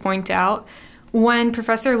thing to point out. When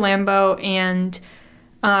Professor Lambeau and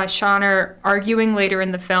Sean are arguing later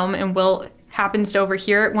in the film and Will happens to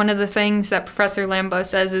overhear it, one of the things that Professor Lambeau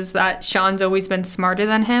says is that Sean's always been smarter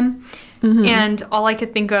than him. Mm-hmm. And all I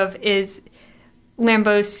could think of is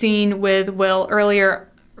Lambeau's scene with Will earlier,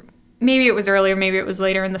 maybe it was earlier, maybe it was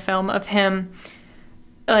later in the film, of him,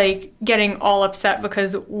 like, getting all upset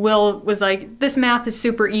because Will was like, this math is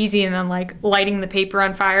super easy, and then, like, lighting the paper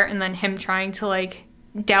on fire, and then him trying to, like,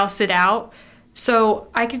 douse it out. So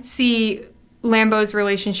I could see Lambeau's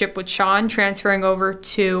relationship with Sean transferring over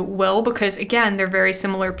to Will because, again, they're very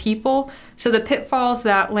similar people. So the pitfalls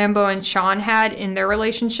that Lambeau and Sean had in their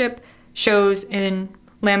relationship shows in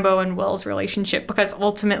Lambeau and Will's relationship because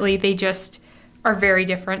ultimately they just are very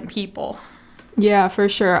different people. Yeah, for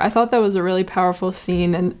sure. I thought that was a really powerful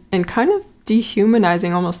scene and kind of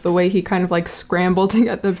dehumanizing almost. The way he kind of, like, scrambled to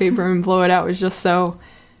get the paper and blow it out was just so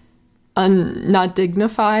not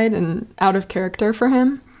dignified and out of character for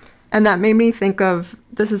him. And that made me think of,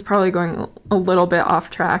 this is probably going a little bit off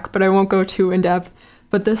track, but I won't go too in depth,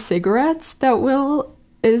 but the cigarettes that Will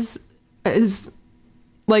is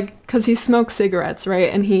like, because he smokes cigarettes, right?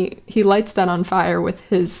 And he lights that on fire with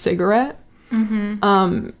his cigarette.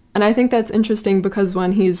 Mm-hmm. And I think that's interesting because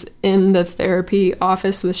when he's in the therapy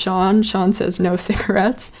office with Sean says no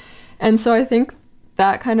cigarettes. And so I think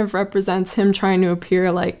that kind of represents him trying to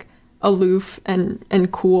appear, like, aloof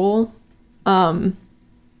and cool.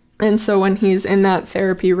 And so when he's in that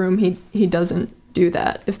therapy room, he doesn't do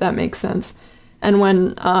that, if that makes sense. And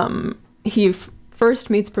when he first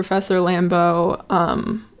meets Professor Lambeau,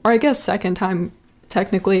 or I guess second time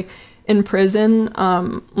technically, in prison,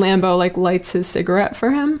 Lambo like lights his cigarette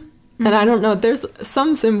for him. Mm-hmm. And I don't know, there's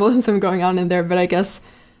some symbolism going on in there, but I guess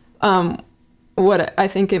what I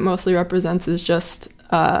think it mostly represents is just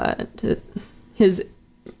his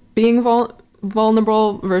being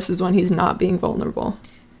vulnerable versus when he's not being vulnerable.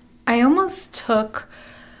 I almost took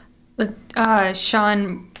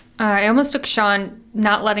Sean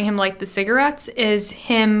not letting him light the cigarettes is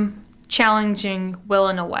him challenging Will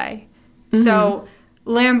in a way. Mm-hmm. So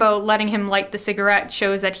Lambo letting him light the cigarette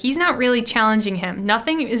shows that he's not really challenging him.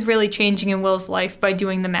 Nothing is really changing in Will's life by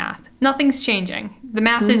doing the math. Nothing's changing. The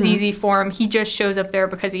math is easy for him. He just shows up there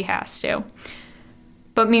because he has to.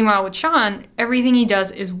 But meanwhile with Sean, everything he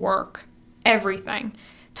does is work. Everything.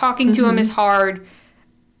 Talking to him is hard.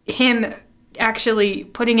 Him actually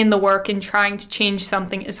putting in the work and trying to change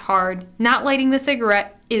something is hard. Not lighting the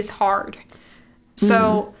cigarette is hard.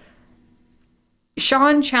 So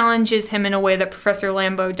Sean challenges him in a way that Professor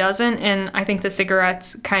Lambo doesn't, and I think the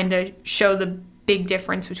cigarettes kind of show the big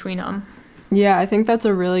difference between them. Yeah, I think that's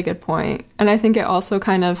a really good point. And I think it also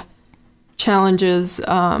kind of challenges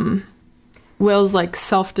Will's, like,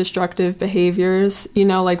 self-destructive behaviors, you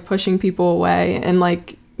know, like pushing people away and,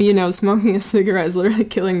 like, you know, smoking a cigarette is literally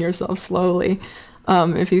killing yourself slowly,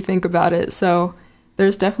 if you think about it. So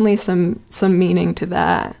there's definitely some meaning to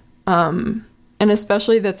that. And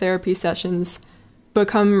especially the therapy sessions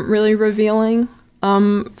become really revealing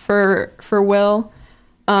for Will,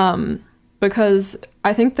 because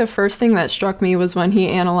I think the first thing that struck me was when he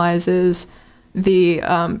analyzes the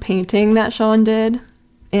painting that Sean did,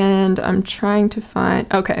 and I'm trying to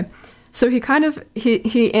find, okay, so he kind of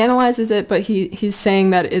he analyzes it, but he's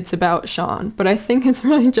saying that it's about Sean, but I think it's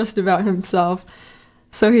really just about himself.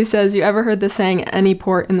 So he says, "You ever heard the saying, any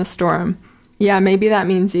port in the storm? Yeah, maybe that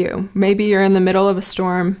means you. Maybe you're in the middle of a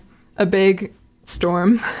storm, a big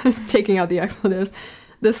storm," taking out the expletives.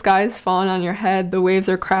 "The sky's falling on your head. The waves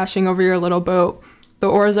are crashing over your little boat. The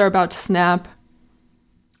oars are about to snap.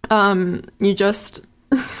 You just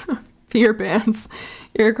pee your pants.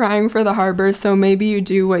 You're crying for the harbor, so maybe you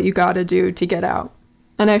do what you gotta do to get out."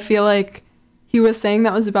 And I feel like he was saying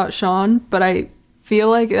that was about Sean, but I feel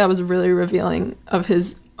like that was really revealing of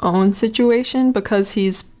his own situation, because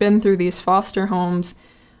he's been through these foster homes.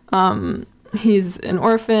 He's an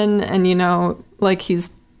orphan, and, you know, like, he's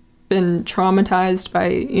been traumatized by,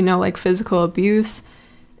 you know, like, physical abuse.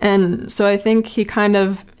 And so I think he kind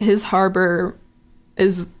of, his harbor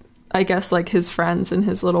is, I guess, like, his friends in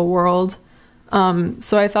his little world.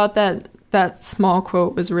 So I thought that small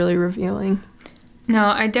quote was really revealing. No,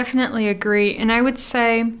 I definitely agree. And I would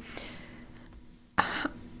say,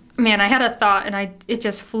 man, I had a thought and it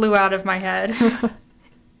just flew out of my head.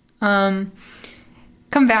 Come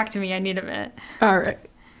back to me. I need a minute. All right.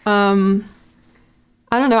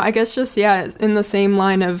 I don't know. I guess just, yeah, in the same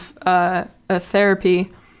line of a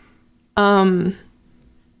therapy,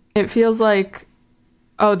 it feels like,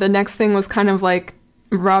 the next thing was kind of like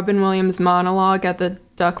Robin Williams' monologue at the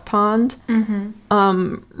duck pond.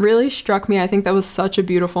 Really struck me. I think that was such a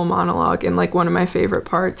beautiful monologue and, like, one of my favorite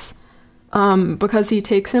parts, because he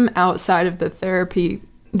takes him outside of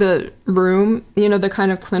the room, you know, the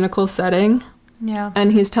kind of clinical setting. Yeah.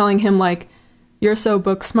 And he's telling him, like, you're so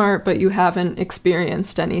book smart, but you haven't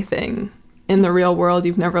experienced anything in the real world.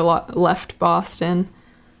 You've never left Boston.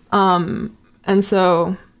 And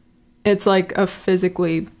so it's like a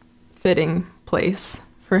physically fitting place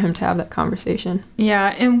for him to have that conversation.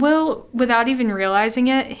 Yeah, and Will, without even realizing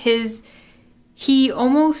it, he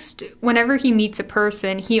almost, whenever he meets a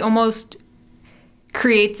person, he almost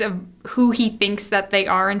creates who he thinks that they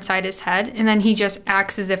are inside his head, and then he just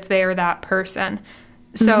acts as if they are that person.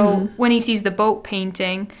 So when he sees the boat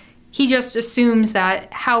painting, he just assumes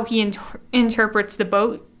that how he interprets the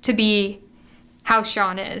boat to be how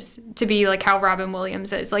Sean is, to be like how Robin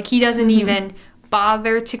Williams is. Like, he doesn't even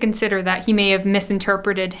bother to consider that he may have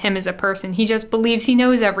misinterpreted him as a person. He just believes he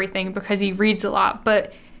knows everything because he reads a lot.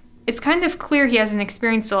 But it's kind of clear he hasn't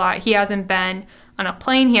experienced a lot. He hasn't been on a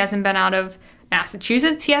plane. He hasn't been out of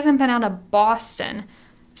Massachusetts. He hasn't been out of Boston.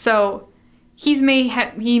 So he may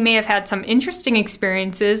have had some interesting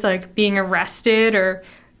experiences, like being arrested or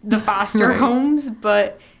the foster homes,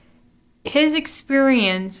 but his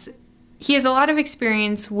experience, he has a lot of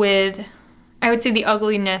experience with, I would say, the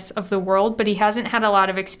ugliness of the world, but he hasn't had a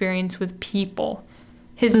lot of experience with people.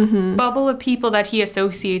 His bubble of people that he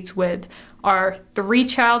associates with are 3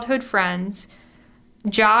 childhood friends,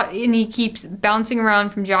 and he keeps bouncing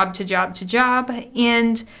around from job to job to job,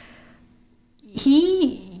 and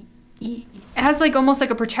he has, like, almost like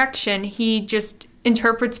a protection. He just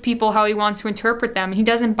interprets people how he wants to interpret them. He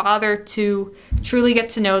doesn't bother to truly get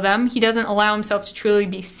to know them. He doesn't allow himself to truly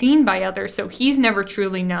be seen by others, so he's never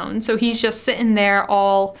truly known. So he's just sitting there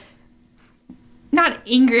all not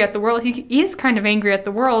angry at the world. He is kind of angry at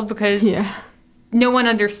the world because no one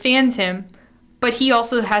understands him, but he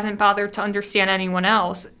also hasn't bothered to understand anyone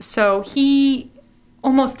else. So he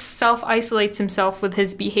almost self-isolates himself with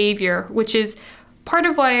his behavior, which is part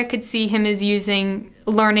of why I could see him as using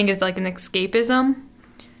learning as like an escapism.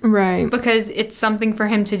 Right. Because it's something for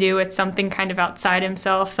him to do. It's something kind of outside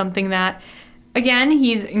himself, something that, again,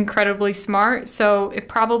 he's incredibly smart, so it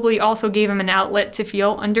probably also gave him an outlet to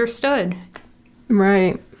feel understood.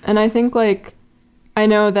 Right. And I think, like, I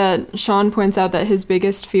know that Sean points out that his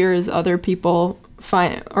biggest fear is other people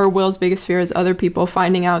Will's biggest fear is other people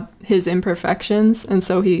finding out his imperfections, and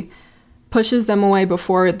so he pushes them away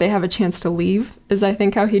before they have a chance to leave, is I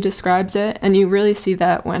think how he describes it. And you really see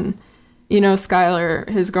that when, Skylar,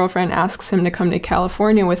 his girlfriend, asks him to come to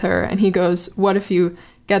California with her, and he goes, what if you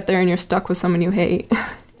get there and you're stuck with someone you hate?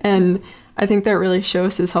 And I think that really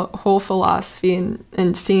shows his whole philosophy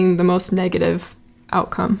and seeing the most negative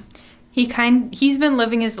outcome. He's been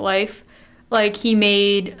living his life like he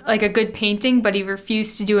made like a good painting, but he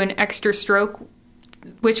refused to do an extra stroke,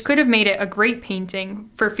 which could have made it a great painting,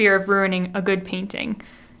 for fear of ruining a good painting.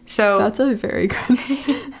 So that's a very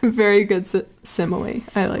good simile.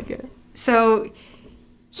 I like it. So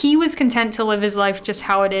he was content to live his life just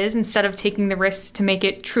how it is, instead of taking the risks to make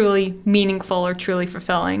it truly meaningful or truly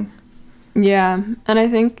fulfilling. Yeah, and I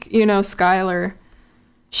think, Skylar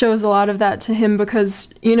shows a lot of that to him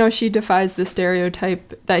because, she defies the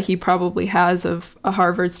stereotype that he probably has of a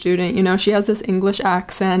Harvard student. She has this English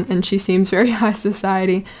accent and she seems very high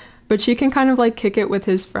society, but she can kind of like kick it with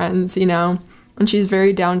his friends, and she's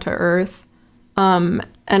very down to earth. And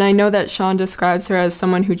I know that Sean describes her as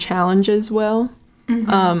someone who challenges Will,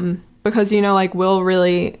 because, like Will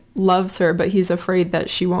really loves her, but he's afraid that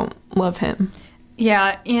she won't love him.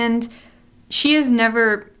 Yeah, and she has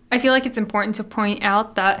never... I feel like it's important to point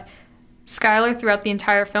out that Skylar, throughout the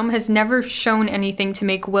entire film, has never shown anything to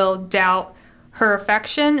make Will doubt her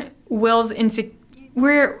affection. Will's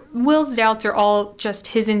doubts are all just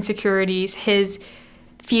his insecurities, his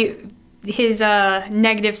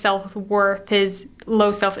negative self-worth, his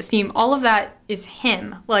low self-esteem. All of that is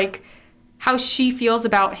him. Like, how she feels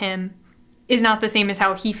about him is not the same as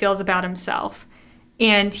how he feels about himself.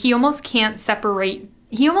 And he almost can't separate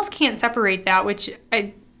that, which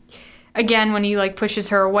again, when he like pushes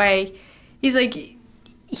her away, he's like,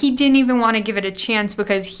 he didn't even want to give it a chance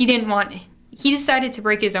because he decided to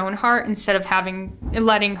break his own heart instead of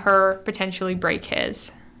letting her potentially break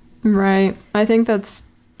his. Right. I think that's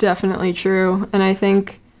definitely true. And I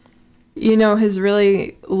think, his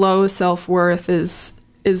really low self-worth is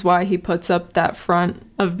why he puts up that front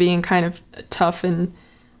of being kind of tough and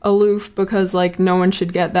aloof, because like no one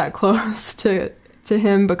should get that close to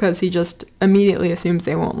him because he just immediately assumes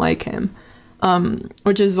they won't like him,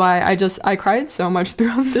 which is why I cried so much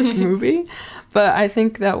throughout this movie. But I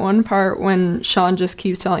think that one part when Sean just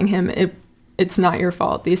keeps telling him it's not your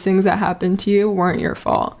fault, these things that happened to you weren't your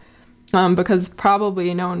fault, because probably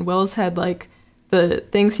in Will's head, like the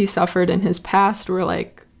things he suffered in his past were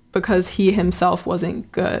like because he himself wasn't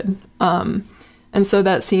good, and so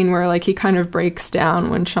that scene where like he kind of breaks down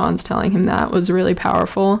when Sean's telling him that was really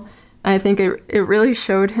powerful. I think it really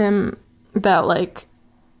showed him that, like,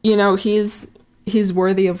 he's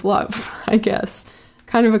worthy of love, I guess.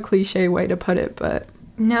 Kind of a cliche way to put it, but...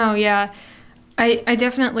 No, yeah. I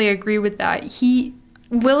definitely agree with that.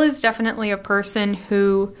 Will is definitely a person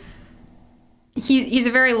who... He's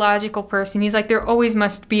a very logical person. He's like, there always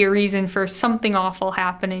must be a reason for something awful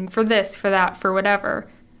happening, for this, for that, for whatever.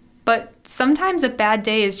 But sometimes a bad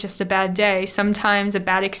day is just a bad day. Sometimes a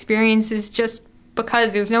bad experience is just...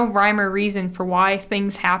 because there's no rhyme or reason for why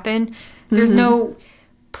things happen. There's no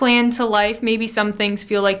plan to life. Maybe some things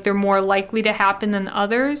feel like they're more likely to happen than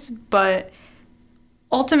others, but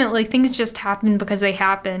ultimately things just happen because they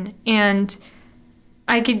happen. And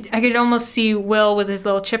I could almost see Will with his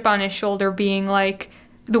little chip on his shoulder being like,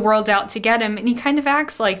 the world's out to get him, and he kind of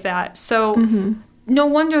acts like that. So no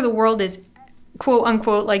wonder the world is, quote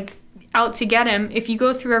unquote, like out to get him. If you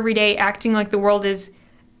go through every day acting like the world is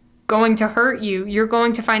going to hurt you, you're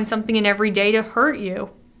going to find something in every day to hurt you.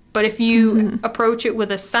 But if you approach it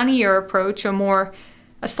with a sunnier approach, a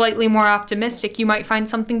slightly more optimistic, you might find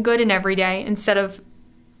something good in every day instead of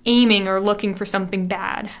aiming or looking for something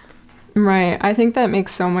bad. Right. I think that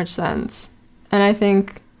makes so much sense. And I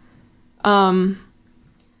think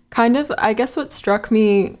kind of, I guess what struck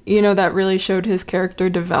me, that really showed his character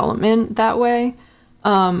development that way,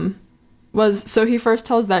 was, so he first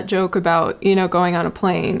tells that joke about, you know, going on a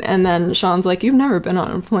plane, and then Sean's like, you've never been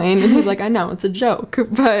on a plane, and he's like, I know, it's a joke.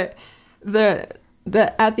 But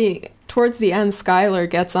towards the end, Skylar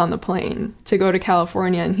gets on the plane to go to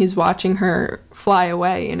California, and he's watching her fly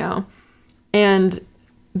away, you know. And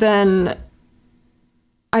then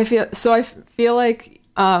I feel like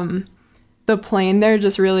the plane there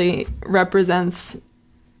just really represents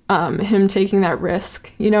him taking that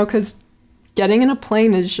risk, you know, because getting in a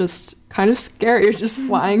plane is just kind of scary. You're just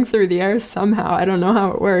flying through the air somehow. I don't know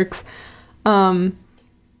how it works. And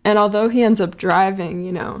although he ends up driving,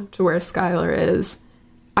 you know, to where Skylar is,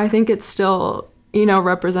 I think it still, you know,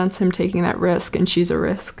 represents him taking that risk, and she's a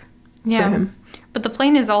risk for him. But the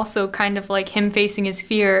plane is also kind of like him facing his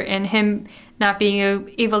fear, and him not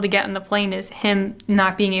being able to get in the plane is him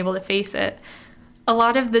not being able to face it. A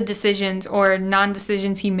lot of the decisions or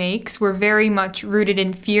non-decisions he makes were very much rooted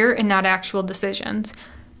in fear and not actual decisions.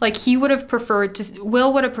 Like, Will would have preferred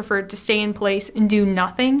to stay in place and do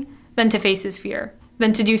nothing than to face his fear,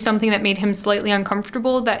 than to do something that made him slightly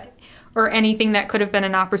uncomfortable, or anything that could have been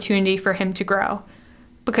an opportunity for him to grow.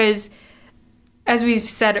 Because, as we've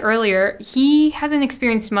said earlier, he hasn't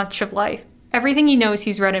experienced much of life. Everything he knows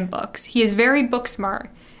he's read in books. He is very book smart,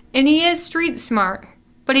 and he is street smart,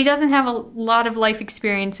 but he doesn't have a lot of life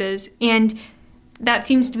experiences, and that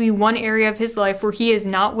seems to be one area of his life where he is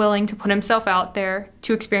not willing to put himself out there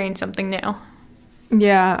to experience something new.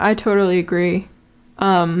 Yeah, I totally agree.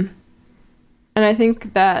 And I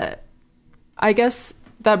think that, I guess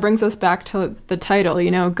that brings us back to the title,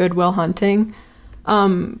 you know, Good Will Hunting.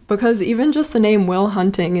 Because even just the name Will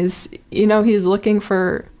Hunting is, you know, he's looking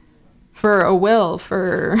for a will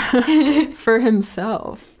for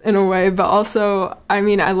himself in a way. But also, I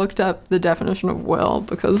mean, I looked up the definition of will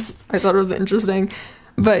because I thought it was interesting.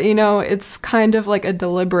 But, you know, it's kind of like a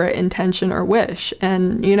deliberate intention or wish.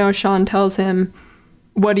 And, you know, Sean tells him,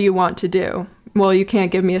 what do you want to do? Well, you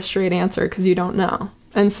can't give me a straight answer because you don't know.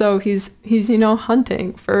 And so he's, you know,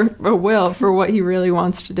 hunting for a will for what he really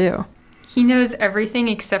wants to do. He knows everything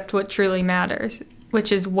except what truly matters,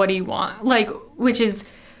 which is what he wants. Which is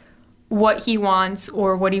what he wants,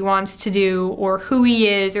 or what he wants to do, or who he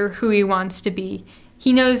is, or who he wants to be.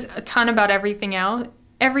 He knows a ton about everything and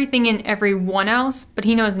everyone else, but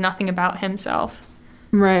he knows nothing about himself.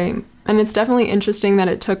 Right. And it's definitely interesting that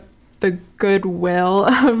it took the goodwill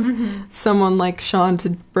of someone like Sean to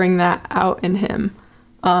bring that out in him.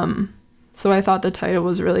 So I thought the title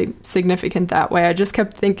was really significant that way. I just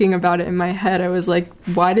kept thinking about it in my head. I was like,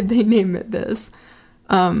 why did they name it this?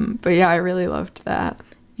 But yeah, I really loved that.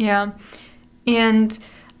 Yeah. And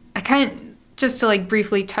I just to like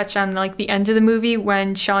briefly touch on like the end of the movie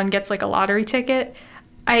when Sean gets like a lottery ticket,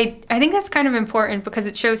 I think that's kind of important because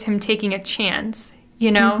it shows him taking a chance, you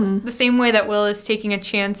know, the same way that Will is taking a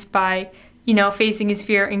chance by, you know, facing his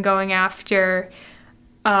fear and going after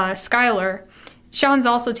Skylar. Sean's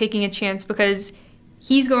also taking a chance because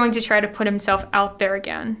he's going to try to put himself out there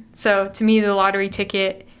again. So to me, the lottery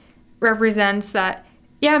ticket represents that,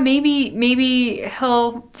 yeah, maybe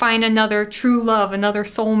he'll find another true love, another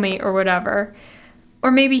soulmate or whatever.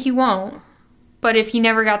 Or maybe he won't. But if he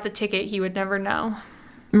never got the ticket, he would never know.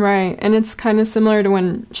 Right. And it's kind of similar to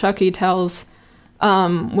when Chucky tells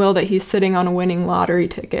Will that he's sitting on a winning lottery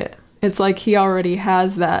ticket. It's like he already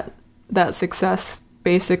has that success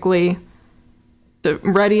basically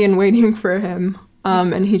ready and waiting for him,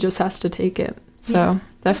 and he just has to take it. So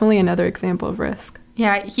definitely another example of risk.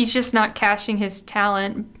 Yeah, he's just not cashing his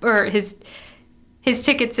talent, or his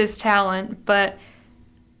ticket's his talent, but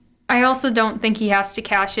I also don't think he has to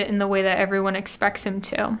cash it in the way that everyone expects him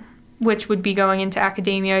to, which would be going into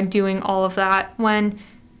academia, doing all of that. When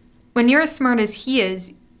you're as smart as he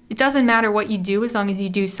is, it doesn't matter what you do as long as you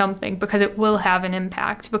do something, because it will have an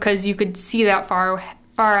impact, because you could see that far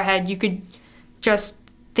ahead. You could just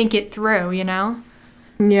think it through, you know?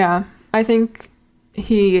 Yeah, I think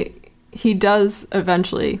he does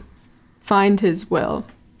eventually find his will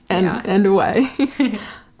and a way.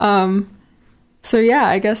 So yeah,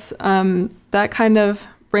 I guess that kind of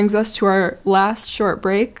brings us to our last short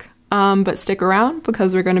break. But stick around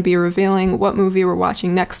because we're going to be revealing what movie we're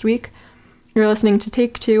watching next week. You're listening to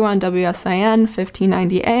Take Two on WSIN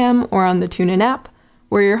 1590 AM or on the TuneIn app.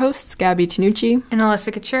 We're your hosts, Gabi Tanucci and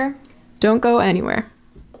Alyssa Couture. Don't go anywhere.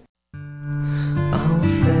 I'll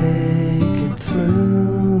fake it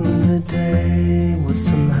through the day with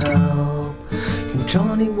some help from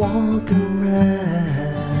Johnny Walker Red.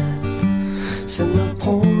 Send the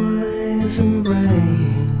poison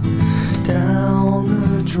rain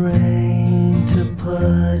down the drain to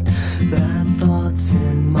put bad thoughts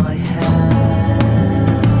in my head.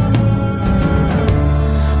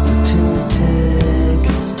 But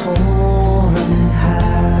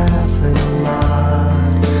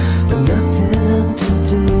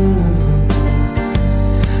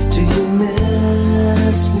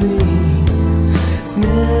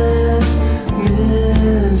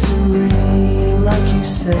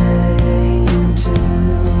say you do.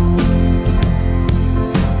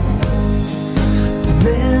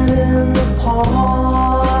 Man in the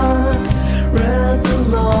park read the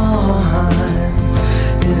lines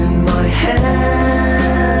in my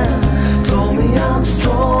hand, told me I'm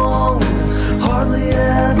strong, hardly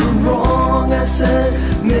ever wrong. I said,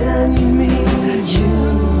 man, you mean you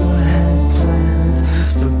had plans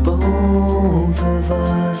for both of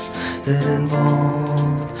us that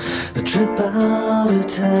involved a trip out of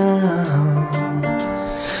town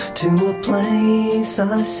to a place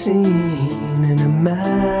I seen in a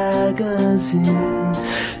magazine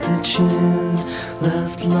that you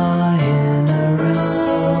left lying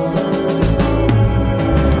around.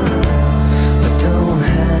 I don't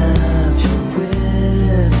have you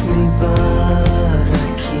with me, but I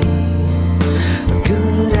keep a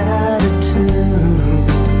good attitude.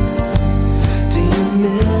 Do you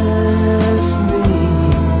miss me?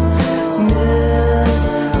 Miss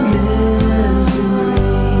misery,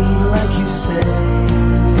 like you say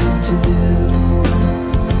you do.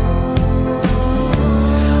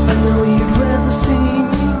 I know you'd rather see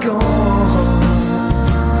me gone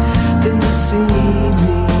than to see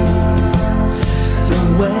me the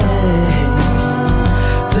way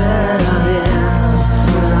that I am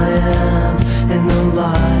when I am in the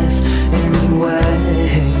life anyway.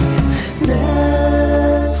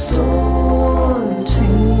 Next door,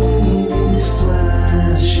 TV's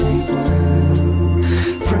flashing blue,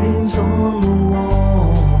 frames on the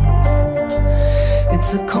wall.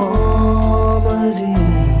 It's a comedy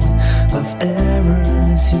of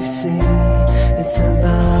errors, you see. It's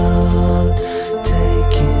about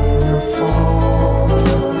taking a fall,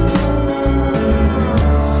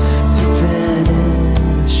 to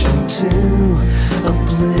vanish into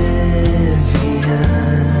oblivion.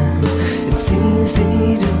 It's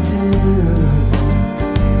easy to do,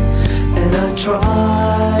 and I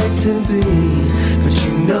try to be, but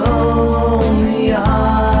you know me,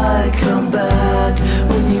 I come back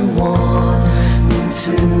when you want me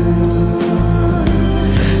to.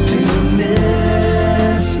 Do you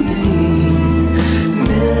miss me?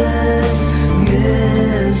 Miss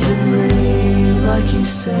misery, like you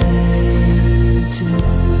say you do.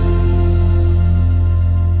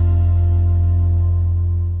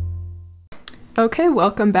 Okay,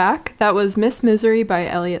 welcome back. That was Miss Misery by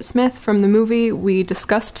Elliott Smith from the movie we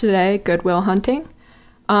discussed today, Good Will Hunting.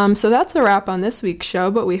 So that's a wrap on this week's show,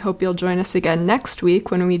 but we hope you'll join us again next week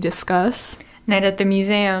when we discuss Night at the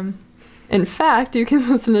Museum. In fact, you can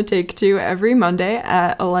listen to Take Two every Monday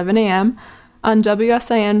at 11 a.m. on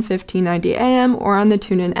WSIN 1590 AM or on the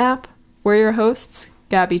TuneIn app. We're your hosts,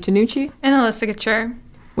 Gabi Tanucci, And Alyssa Couture.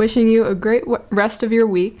 wishing you a great rest of your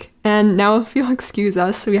week. And now if you'll excuse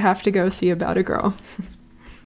us, we have to go see About a Girl.